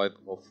 5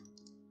 of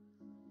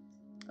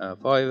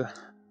 5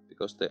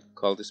 because the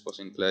cultist was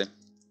in play.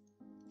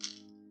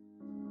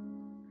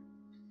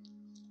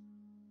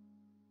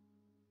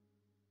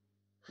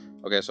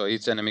 Okay, so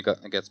each enemy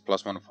gets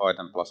 +1 fight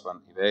and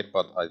 +1 evade,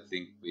 but I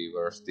think we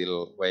were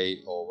still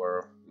way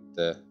over with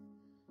the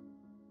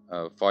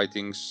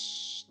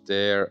fightings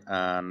there,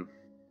 and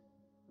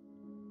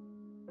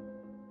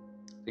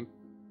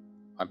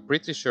I'm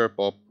pretty sure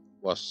Bob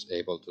was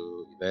able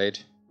to evade.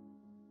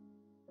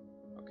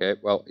 Okay,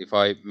 well, if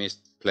I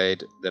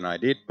misplayed, then I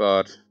did,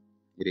 but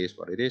it is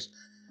what it is.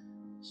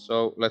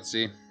 So let's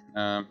see.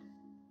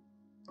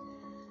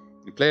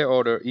 In player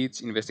order,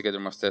 each investigator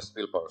must test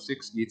willpower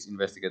 6. Each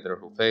investigator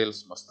who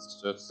fails must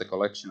search the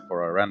collection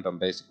for a random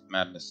basic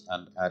madness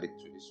and add it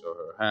to his or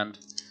her hand.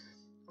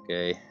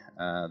 Okay,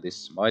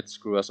 this might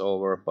screw us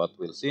over, but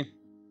we'll see.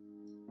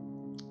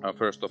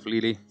 First off,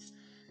 Lily.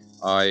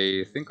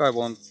 I think I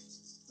won't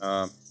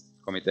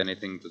commit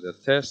anything to the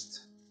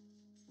test.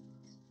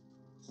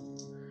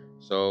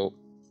 So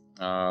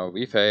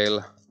we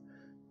fail.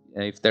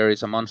 If there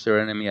is a monster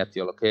enemy at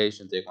your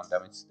location, take 1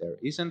 damage. There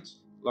isn't,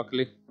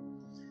 luckily.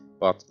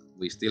 But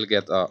we still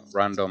get a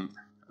random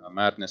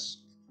madness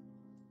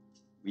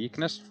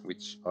weakness,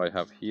 which I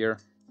have here.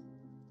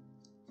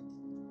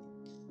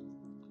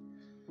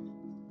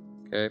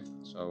 Okay,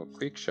 so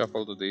quick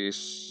shuffle to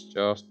this,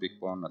 just pick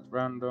one at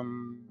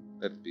random.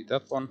 Let it be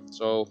that one.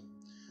 So,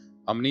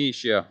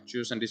 Amnesia,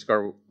 choose and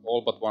discard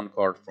all but 1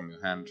 card from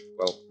your hand.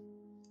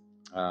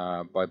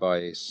 Well, bye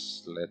bye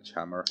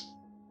Sledgehammer.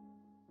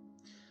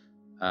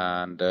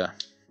 And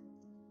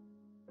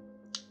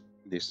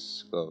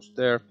this goes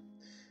there.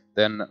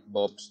 Then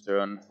Bob's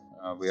turn.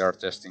 We are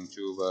testing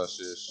 2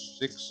 versus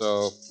 6,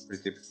 so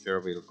pretty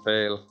sure we'll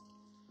fail.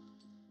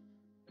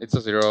 It's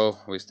a 0,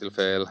 we still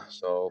fail,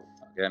 so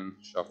again,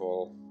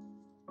 shuffle.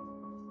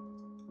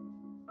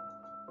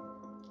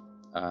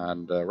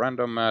 And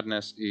random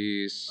madness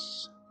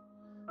is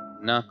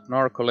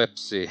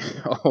narcolepsy.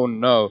 Oh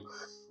no!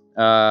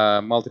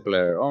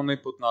 Multiplayer. Only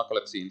put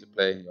narcolepsy into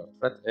play in your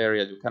threat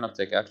area. You cannot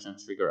take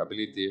actions, trigger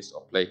abilities,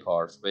 or play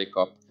cards. Wake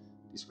up.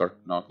 Discard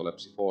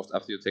narcolepsy forced.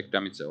 After you take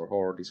damage or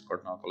horror,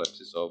 discard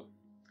narcolepsy. So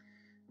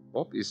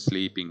Bob is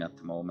sleeping at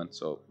the moment,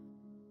 so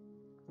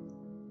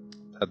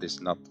that is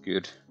not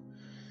good.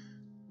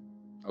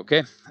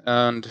 Okay,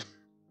 and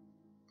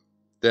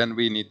then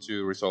we need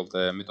to resolve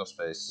the mythos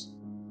phase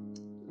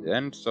at the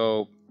end.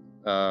 So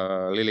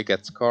Lily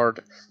gets a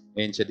card,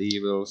 Ancient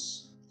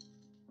Evils.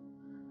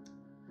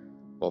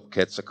 Bob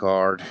gets a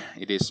card.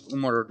 It is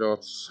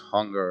Umordot's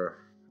Hunger.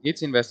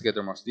 Each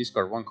investigator must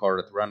discard 1 card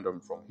at random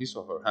from his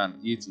or her hand.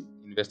 Each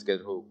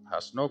investigator who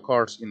has no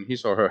cards in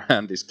his or her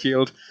hand is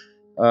killed.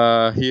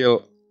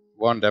 Heal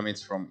 1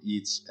 damage from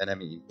each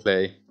enemy in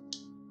play.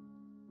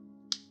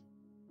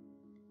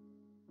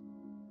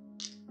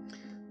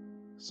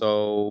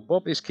 So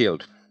Bob is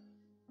killed.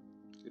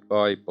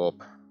 Goodbye,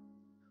 Bob.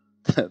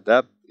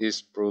 That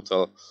is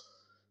brutal.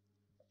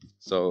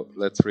 So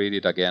let's read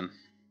it again.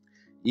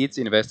 Each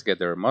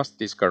investigator must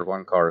discard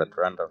 1 card at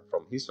random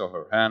from his or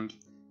her hand.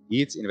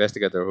 Each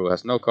investigator who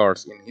has no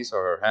cards in his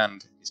or her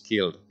hand is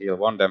killed. Heal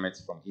 1 damage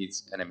from each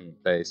enemy in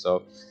play.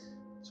 So,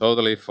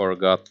 totally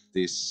forgot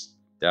this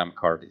damn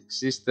card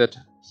existed.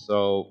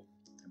 So,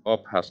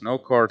 Bob has no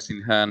cards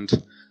in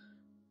hand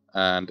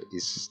and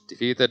is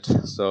defeated.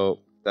 So,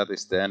 that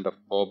is the end of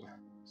Bob.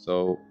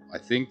 So, I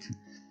think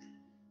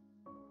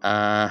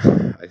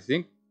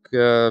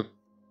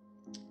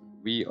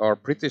we are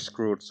pretty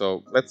screwed.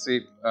 So, let's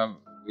see.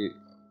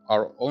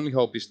 Our only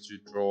hope is to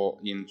draw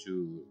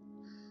into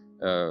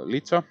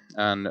Lita,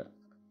 and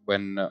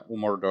when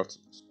Umordot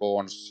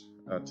spawns,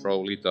 throw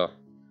Lita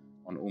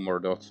on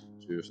Umordot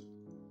to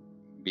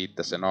beat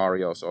the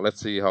scenario. So let's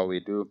see how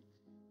we do.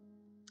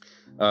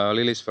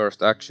 Lily's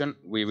first action,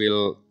 we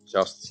will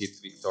just hit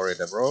Victoria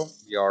Devourer.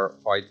 We are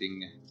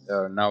fighting,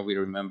 now we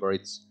remember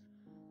it's...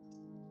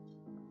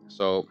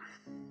 So,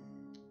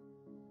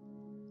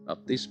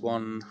 not this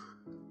one.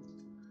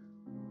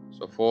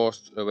 So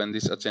forced, when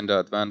this agenda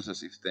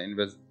advances, if the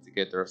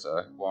investigators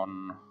act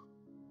 1,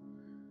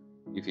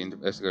 if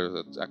investigators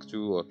attack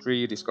 2 or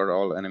 3, discard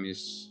all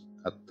enemies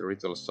at the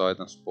ritual site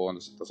and spawn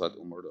the Azathoth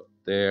Umordot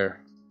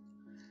there.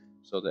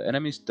 So the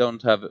enemies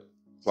don't have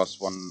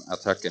 +1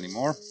 attack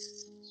anymore.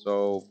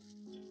 So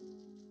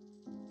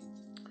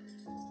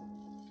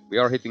we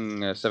are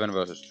hitting 7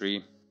 versus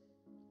 3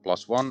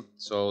 +1,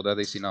 so that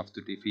is enough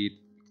to defeat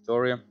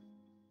Victoria.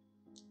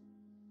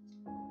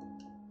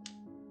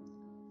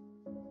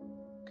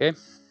 Okay.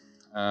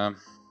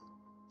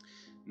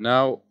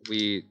 Now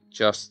we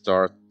just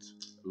start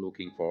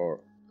looking for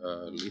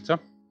Lita.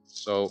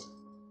 So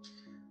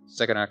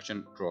second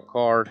action, draw a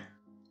card.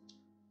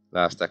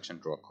 Last action,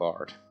 draw a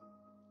card.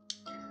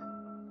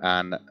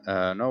 And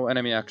no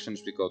enemy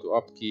actions, we go to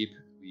upkeep,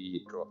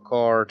 we draw a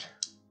card,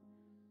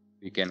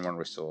 we gain 1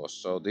 resource.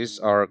 So these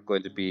are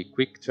going to be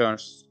quick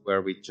turns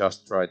where we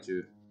just try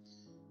to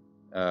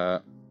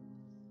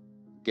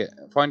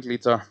find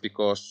Lita,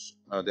 because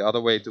the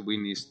other way to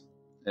win is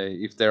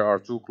if there are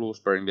 2 clues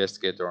per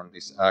investigator on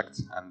this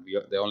act, and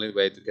the only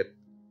way to get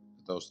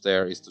those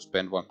there is to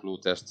spend 1 clue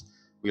test,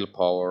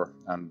 willpower,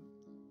 and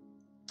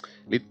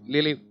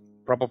Lily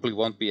probably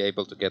won't be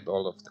able to get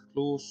all of the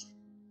clues,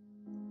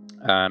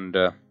 and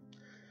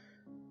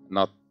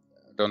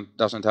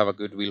doesn't have a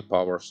good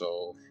willpower,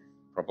 so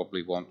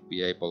probably won't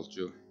be able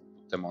to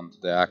put them onto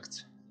the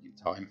act in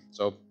time.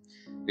 So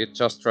we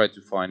just try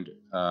to find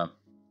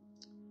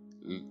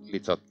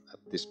Lita at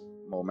this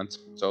moment.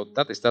 So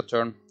that is that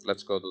turn.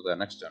 Let's go to the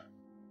next turn.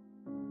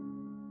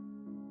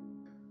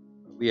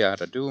 We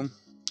add a Doom.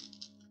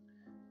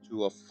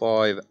 2 of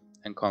 5.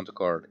 Encounter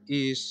card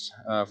is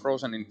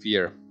Frozen in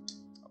Fear.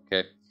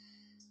 Okay.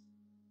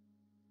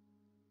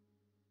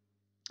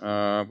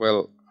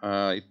 Well,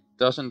 it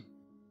doesn't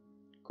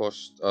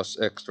cost us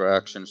extra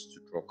actions to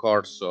draw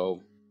cards,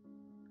 so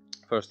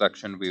first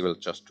action we will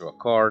just draw a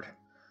card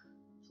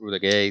through the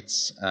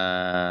gates,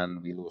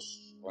 and we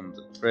lose on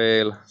the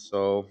trail.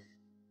 So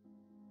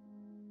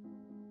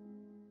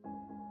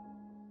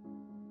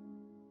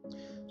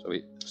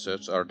we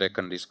search our deck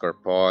and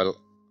discard pile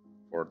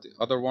for the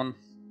other one.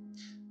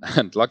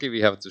 And lucky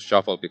we have to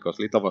shuffle because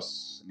Lita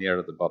was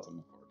near the bottom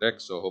of our deck,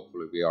 so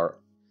hopefully we are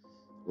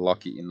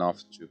lucky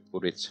enough to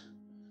put it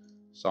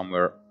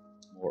somewhere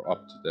more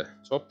up to the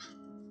top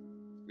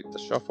with the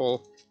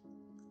shuffle.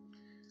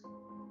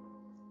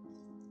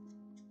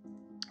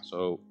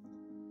 So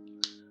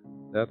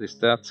that is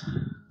that.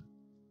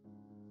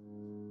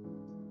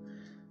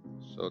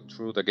 So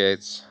through the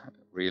gates,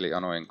 really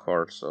annoying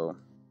card. So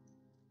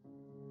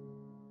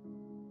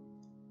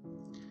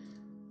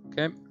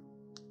okay,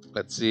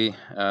 let's see.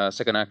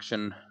 Second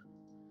action,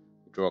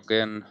 draw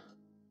again.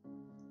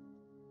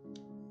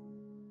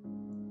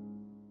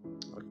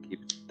 I'll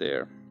keep it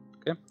there.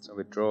 Okay, so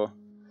we draw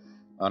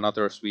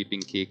another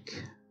sweeping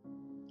kick.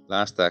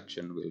 Last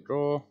action we'll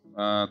draw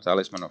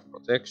Talisman of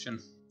Protection.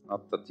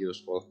 Not that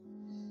useful.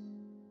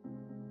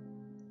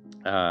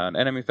 And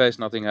enemy phase,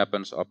 nothing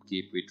happens.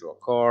 Upkeep, we draw a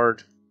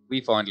card.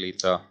 We find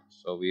Lita,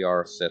 so we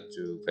are set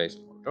to face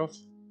Mordor.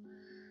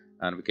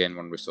 And we gain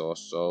 1 resource,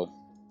 so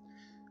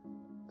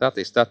that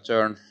is that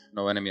turn.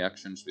 No enemy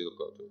actions, we'll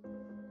go to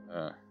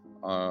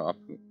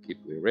upkeep,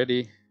 we're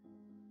ready.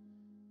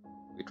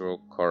 We draw a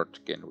card,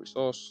 gain a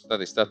resource.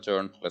 That is that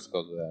turn. Let's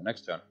go to the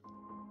next turn.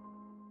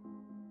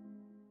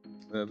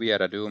 We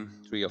add a Doom,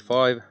 3 of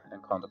 5,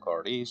 encounter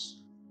card is.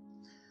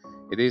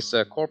 It is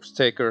a Corpse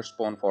Taker,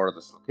 spawn for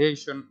this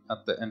location.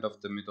 At the end of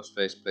the Mythos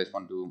phase, place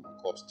 1 Doom on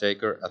Corpse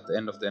Taker. At the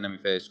end of the enemy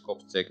phase,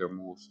 Corpse Taker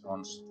moves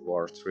on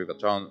towards River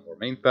Town or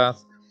main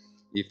path.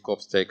 If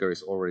Corpse Taker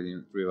is already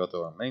in River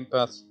Town or main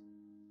path,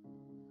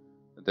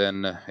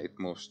 then it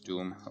moves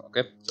Doom.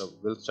 Okay, so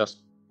we'll just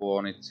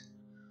spawn it.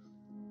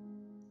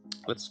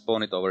 Let's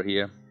spawn it over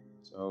here.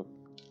 So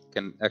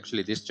can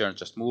actually this turn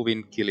just move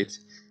in, kill it,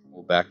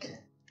 move back.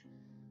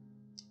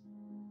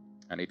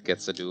 And it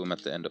gets a Doom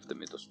at the end of the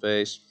Mythos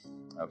phase.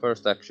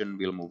 First action,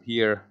 we'll move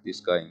here. This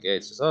guy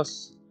engages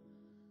us.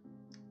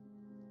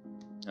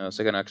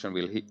 Second action,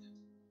 we'll hit.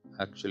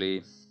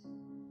 Actually.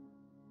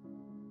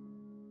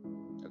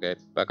 Okay,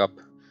 back up.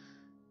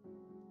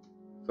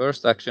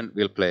 First action,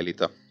 we'll play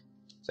Lita.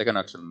 Second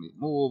action, we'll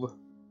move.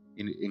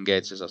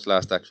 Engages us.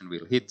 Last action,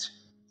 we'll hit.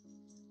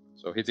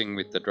 So hitting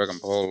with the Dragon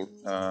Ball.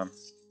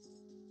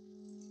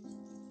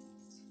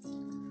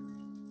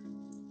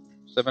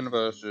 7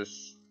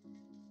 versus.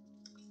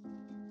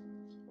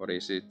 What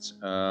is it?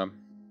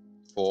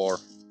 4.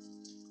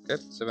 Okay,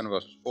 7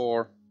 versus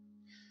 4.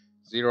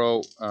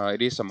 0.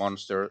 It is a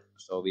monster,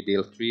 so we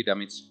deal 3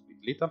 damage with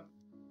Lita.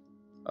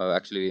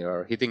 Actually, we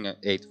are hitting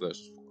 8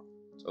 versus 4.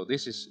 So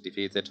this is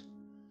defeated.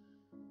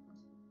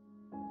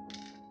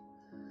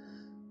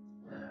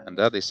 And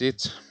that is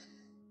it.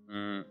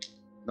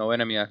 No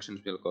enemy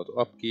actions, we'll go to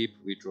upkeep.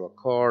 We draw a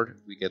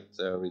card, we get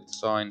read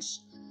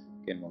signs,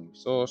 gain 1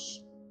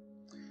 resource.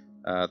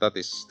 That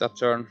is that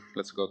turn.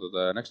 Let's go to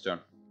the next turn.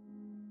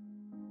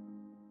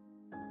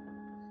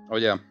 Oh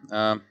yeah,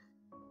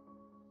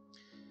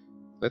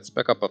 let's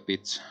back up a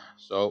bit.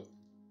 So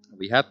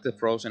we had the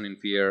Frozen in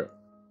Fear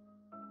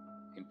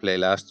in play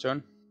last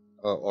turn,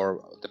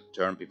 or the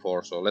turn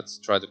before, so let's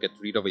try to get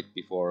rid of it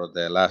before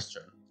the last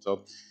turn.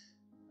 So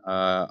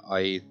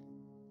I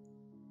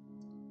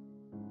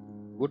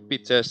would be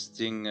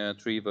testing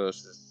 3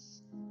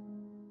 versus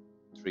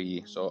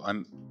 3, so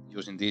I'm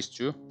using these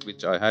 2,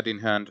 which I had in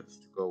hand,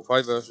 to go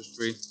 5 versus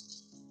 3.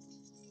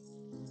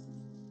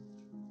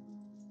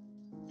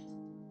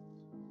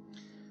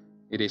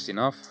 It is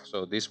enough,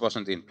 so this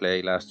wasn't in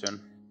play last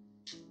turn.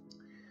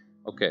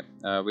 Okay,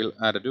 we'll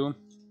add a Doom.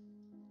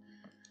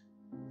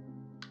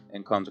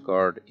 Encounter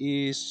card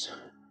is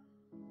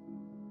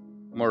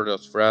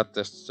Mordor's Wrath.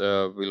 Tests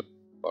will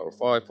power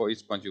 5. For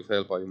each point you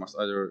fail by, you must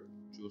either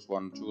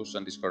choose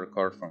and discard a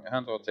card from your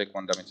hand or take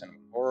 1 damage and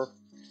horror.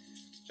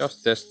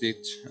 just test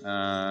it,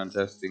 and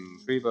testing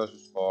 3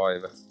 versus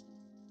 5,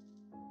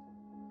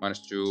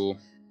 -2,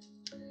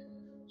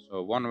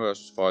 so 1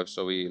 versus 5,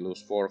 so we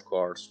lose 4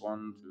 cards,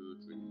 1, 2,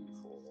 3,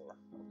 4,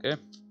 okay.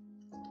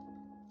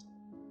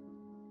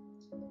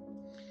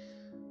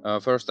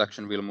 First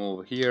action will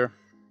move here,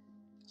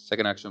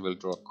 second action will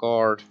draw a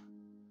card,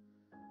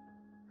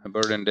 a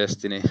Burden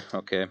Destiny,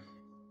 okay.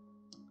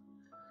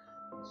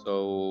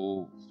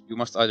 So you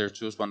must either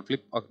choose one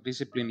flip a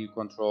discipline you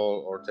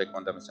control or take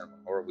 1 damage,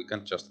 or we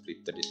can just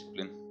flip the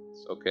discipline,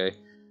 it's okay.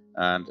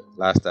 And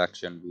last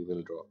action we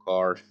will draw a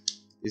card.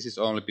 This is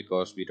only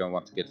because we don't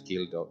want to get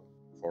killed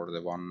for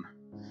the 1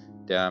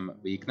 damn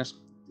weakness.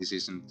 This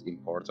isn't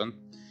important.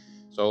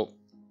 So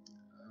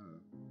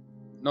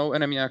no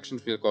enemy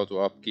actions will go to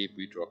upkeep.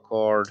 We draw a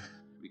card,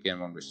 we gain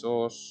 1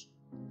 resource.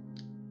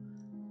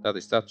 That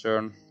is that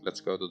turn.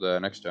 Let's go to the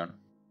next turn.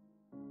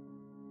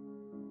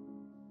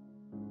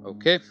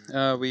 Okay,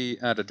 we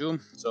add a Doom,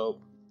 so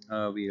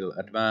we'll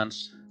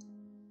advance.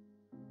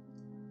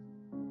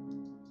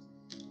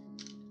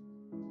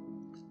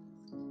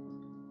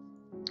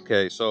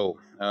 Okay, so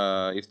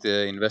if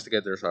the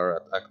investigators are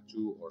at Act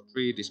 2 or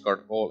 3,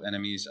 discard all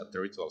enemies at the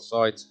ritual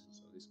site.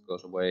 So this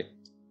goes away.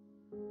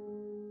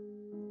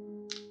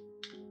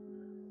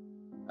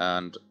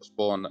 And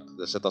spawn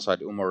the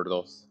set-aside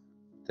Umordoth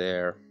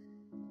there.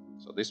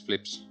 So this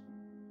flips.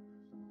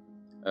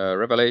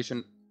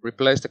 Revelation.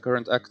 Replace the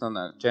current act on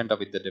the agenda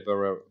with the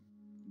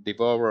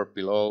Devourer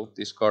Below.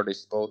 This card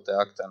is both the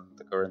act and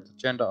the current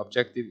agenda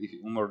objective. If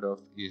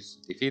Umordoth is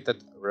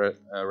defeated,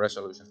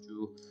 resolution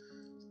 2.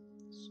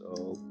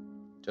 So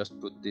just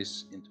put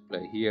this into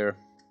play here.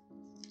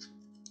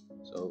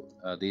 So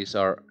these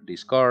are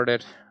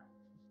discarded.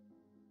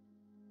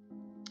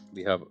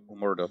 We have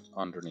Umordoth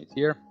underneath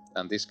here,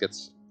 and this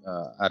gets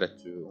added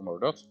to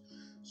Umordoth.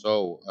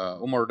 So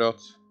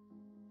Umordoth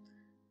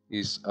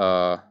is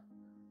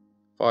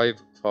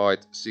 5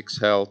 fight, 6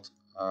 health,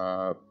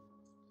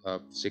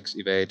 6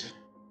 evade,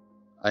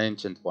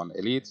 ancient 1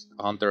 elite,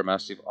 hunter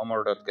massive.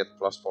 Umordoth get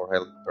 +4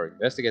 health per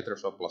investigator,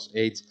 so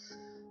 +8.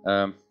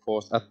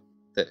 Forced at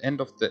the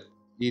end of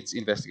each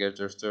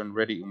investigator's turn,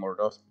 ready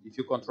Umordoth. If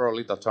you control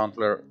Lita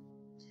Chandler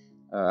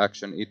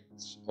action,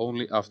 it's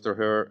only after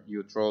her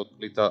you throw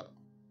Lita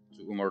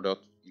to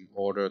Umordoth in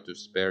order to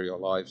spare your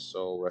life,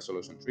 so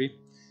resolution 3.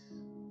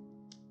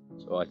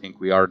 So I think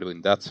we are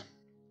doing that.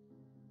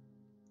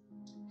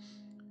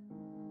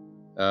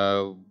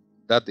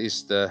 That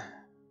is the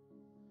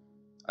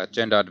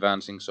agenda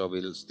advancing, so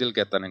we'll still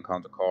get an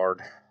encounter card,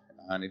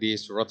 and it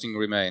is Rotting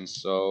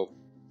Remains. So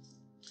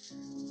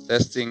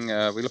testing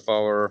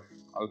willpower,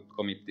 I'll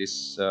commit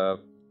this,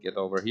 get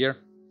over here,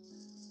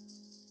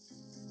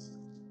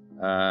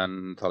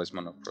 and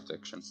Talisman of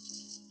Protection.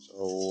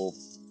 So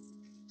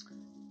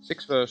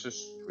 6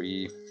 versus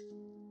 3.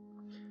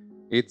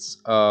 It's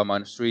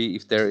 -3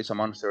 if there is a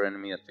monster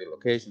enemy at the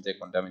location,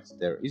 take 1 damage.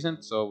 There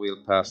isn't, so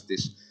we'll pass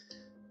this.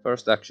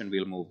 First action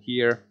we'll move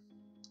here.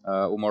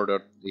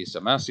 Umordoth is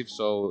a massive,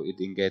 so it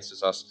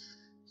engages us.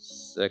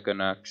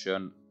 Second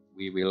action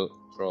we will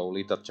throw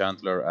Lita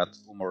Chandler at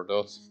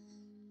Umordoth,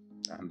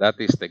 and that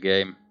is the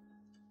game.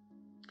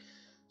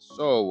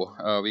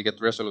 So we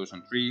get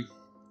resolution 3.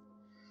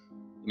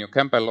 In your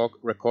campaign log,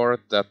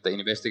 record that the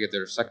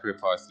investigator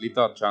sacrificed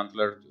Lita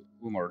Chandler to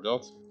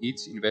Umordoth.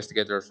 Each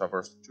investigator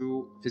suffers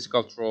 2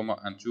 physical trauma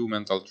and 2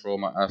 mental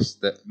trauma, as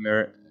the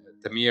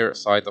mere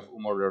sight of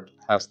Umordoth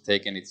has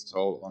taken its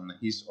toll on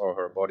his or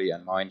her body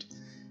and mind.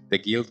 The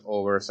guilt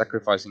over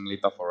sacrificing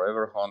Lita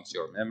forever haunts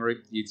your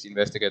memory. Each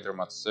investigator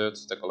must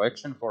search the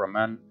collection for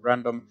a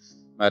random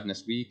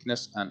madness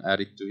weakness and add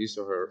it to his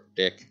or her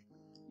deck.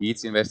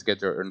 Each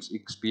investigator earns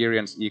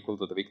experience equal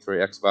to the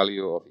victory X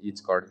value of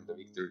each card in the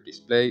victory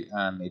display,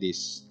 and it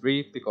is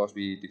 3 because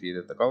we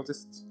defeated the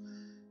cultists.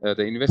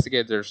 The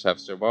investigators have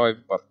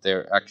survived, but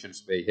their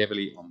actions weigh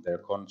heavily on their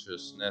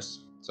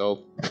consciousness.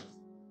 So,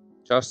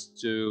 just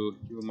to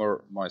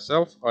humor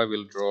myself, I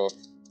will draw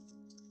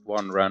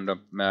 1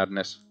 random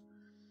madness,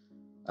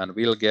 and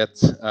we'll get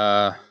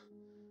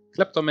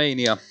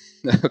Kleptomania.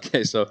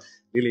 Okay, so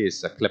Lily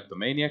is a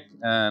kleptomaniac,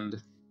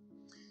 and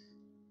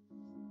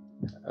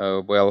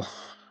well,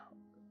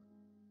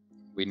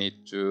 we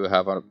need to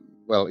have a...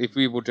 Well, if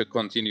we would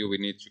continue, we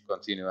need to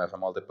continue as a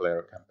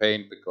multiplayer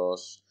campaign,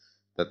 because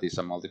that is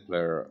a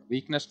multiplayer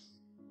weakness.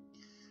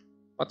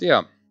 But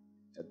yeah,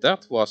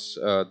 that was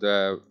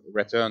the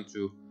return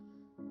to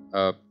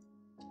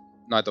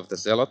Night of the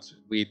Zealot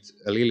with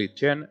Lily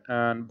Chen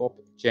and Bob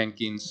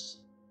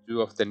Jenkins,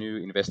 2 of the new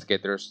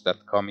investigators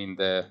that come in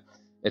the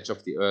Edge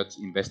of the Earth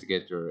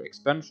Investigator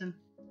Expansion.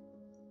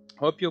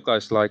 Hope you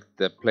guys liked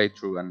the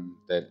playthrough and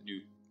the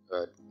new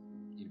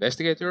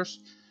investigators.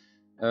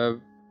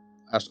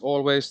 As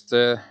always,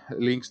 the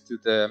links to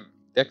the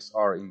decks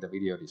are in the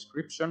video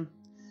description.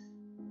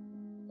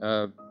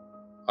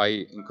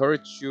 I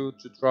encourage you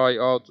to try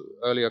out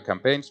earlier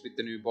campaigns with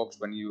the new box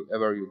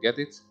whenever you get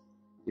it.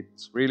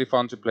 It's really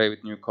fun to play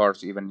with new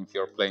cards, even if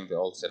you're playing the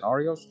old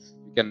scenarios.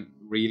 You can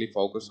really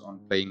focus on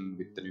playing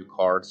with the new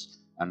cards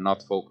and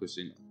not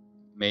focusing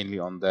mainly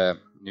on the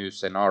new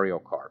scenario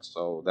cards,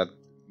 so that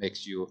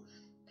makes you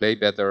play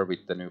better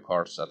with the new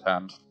cards at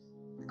hand,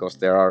 because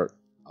there are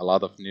a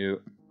lot of new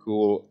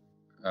cool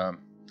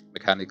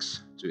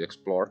mechanics to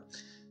explore.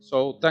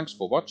 So thanks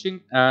for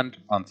watching, and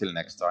until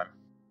next time.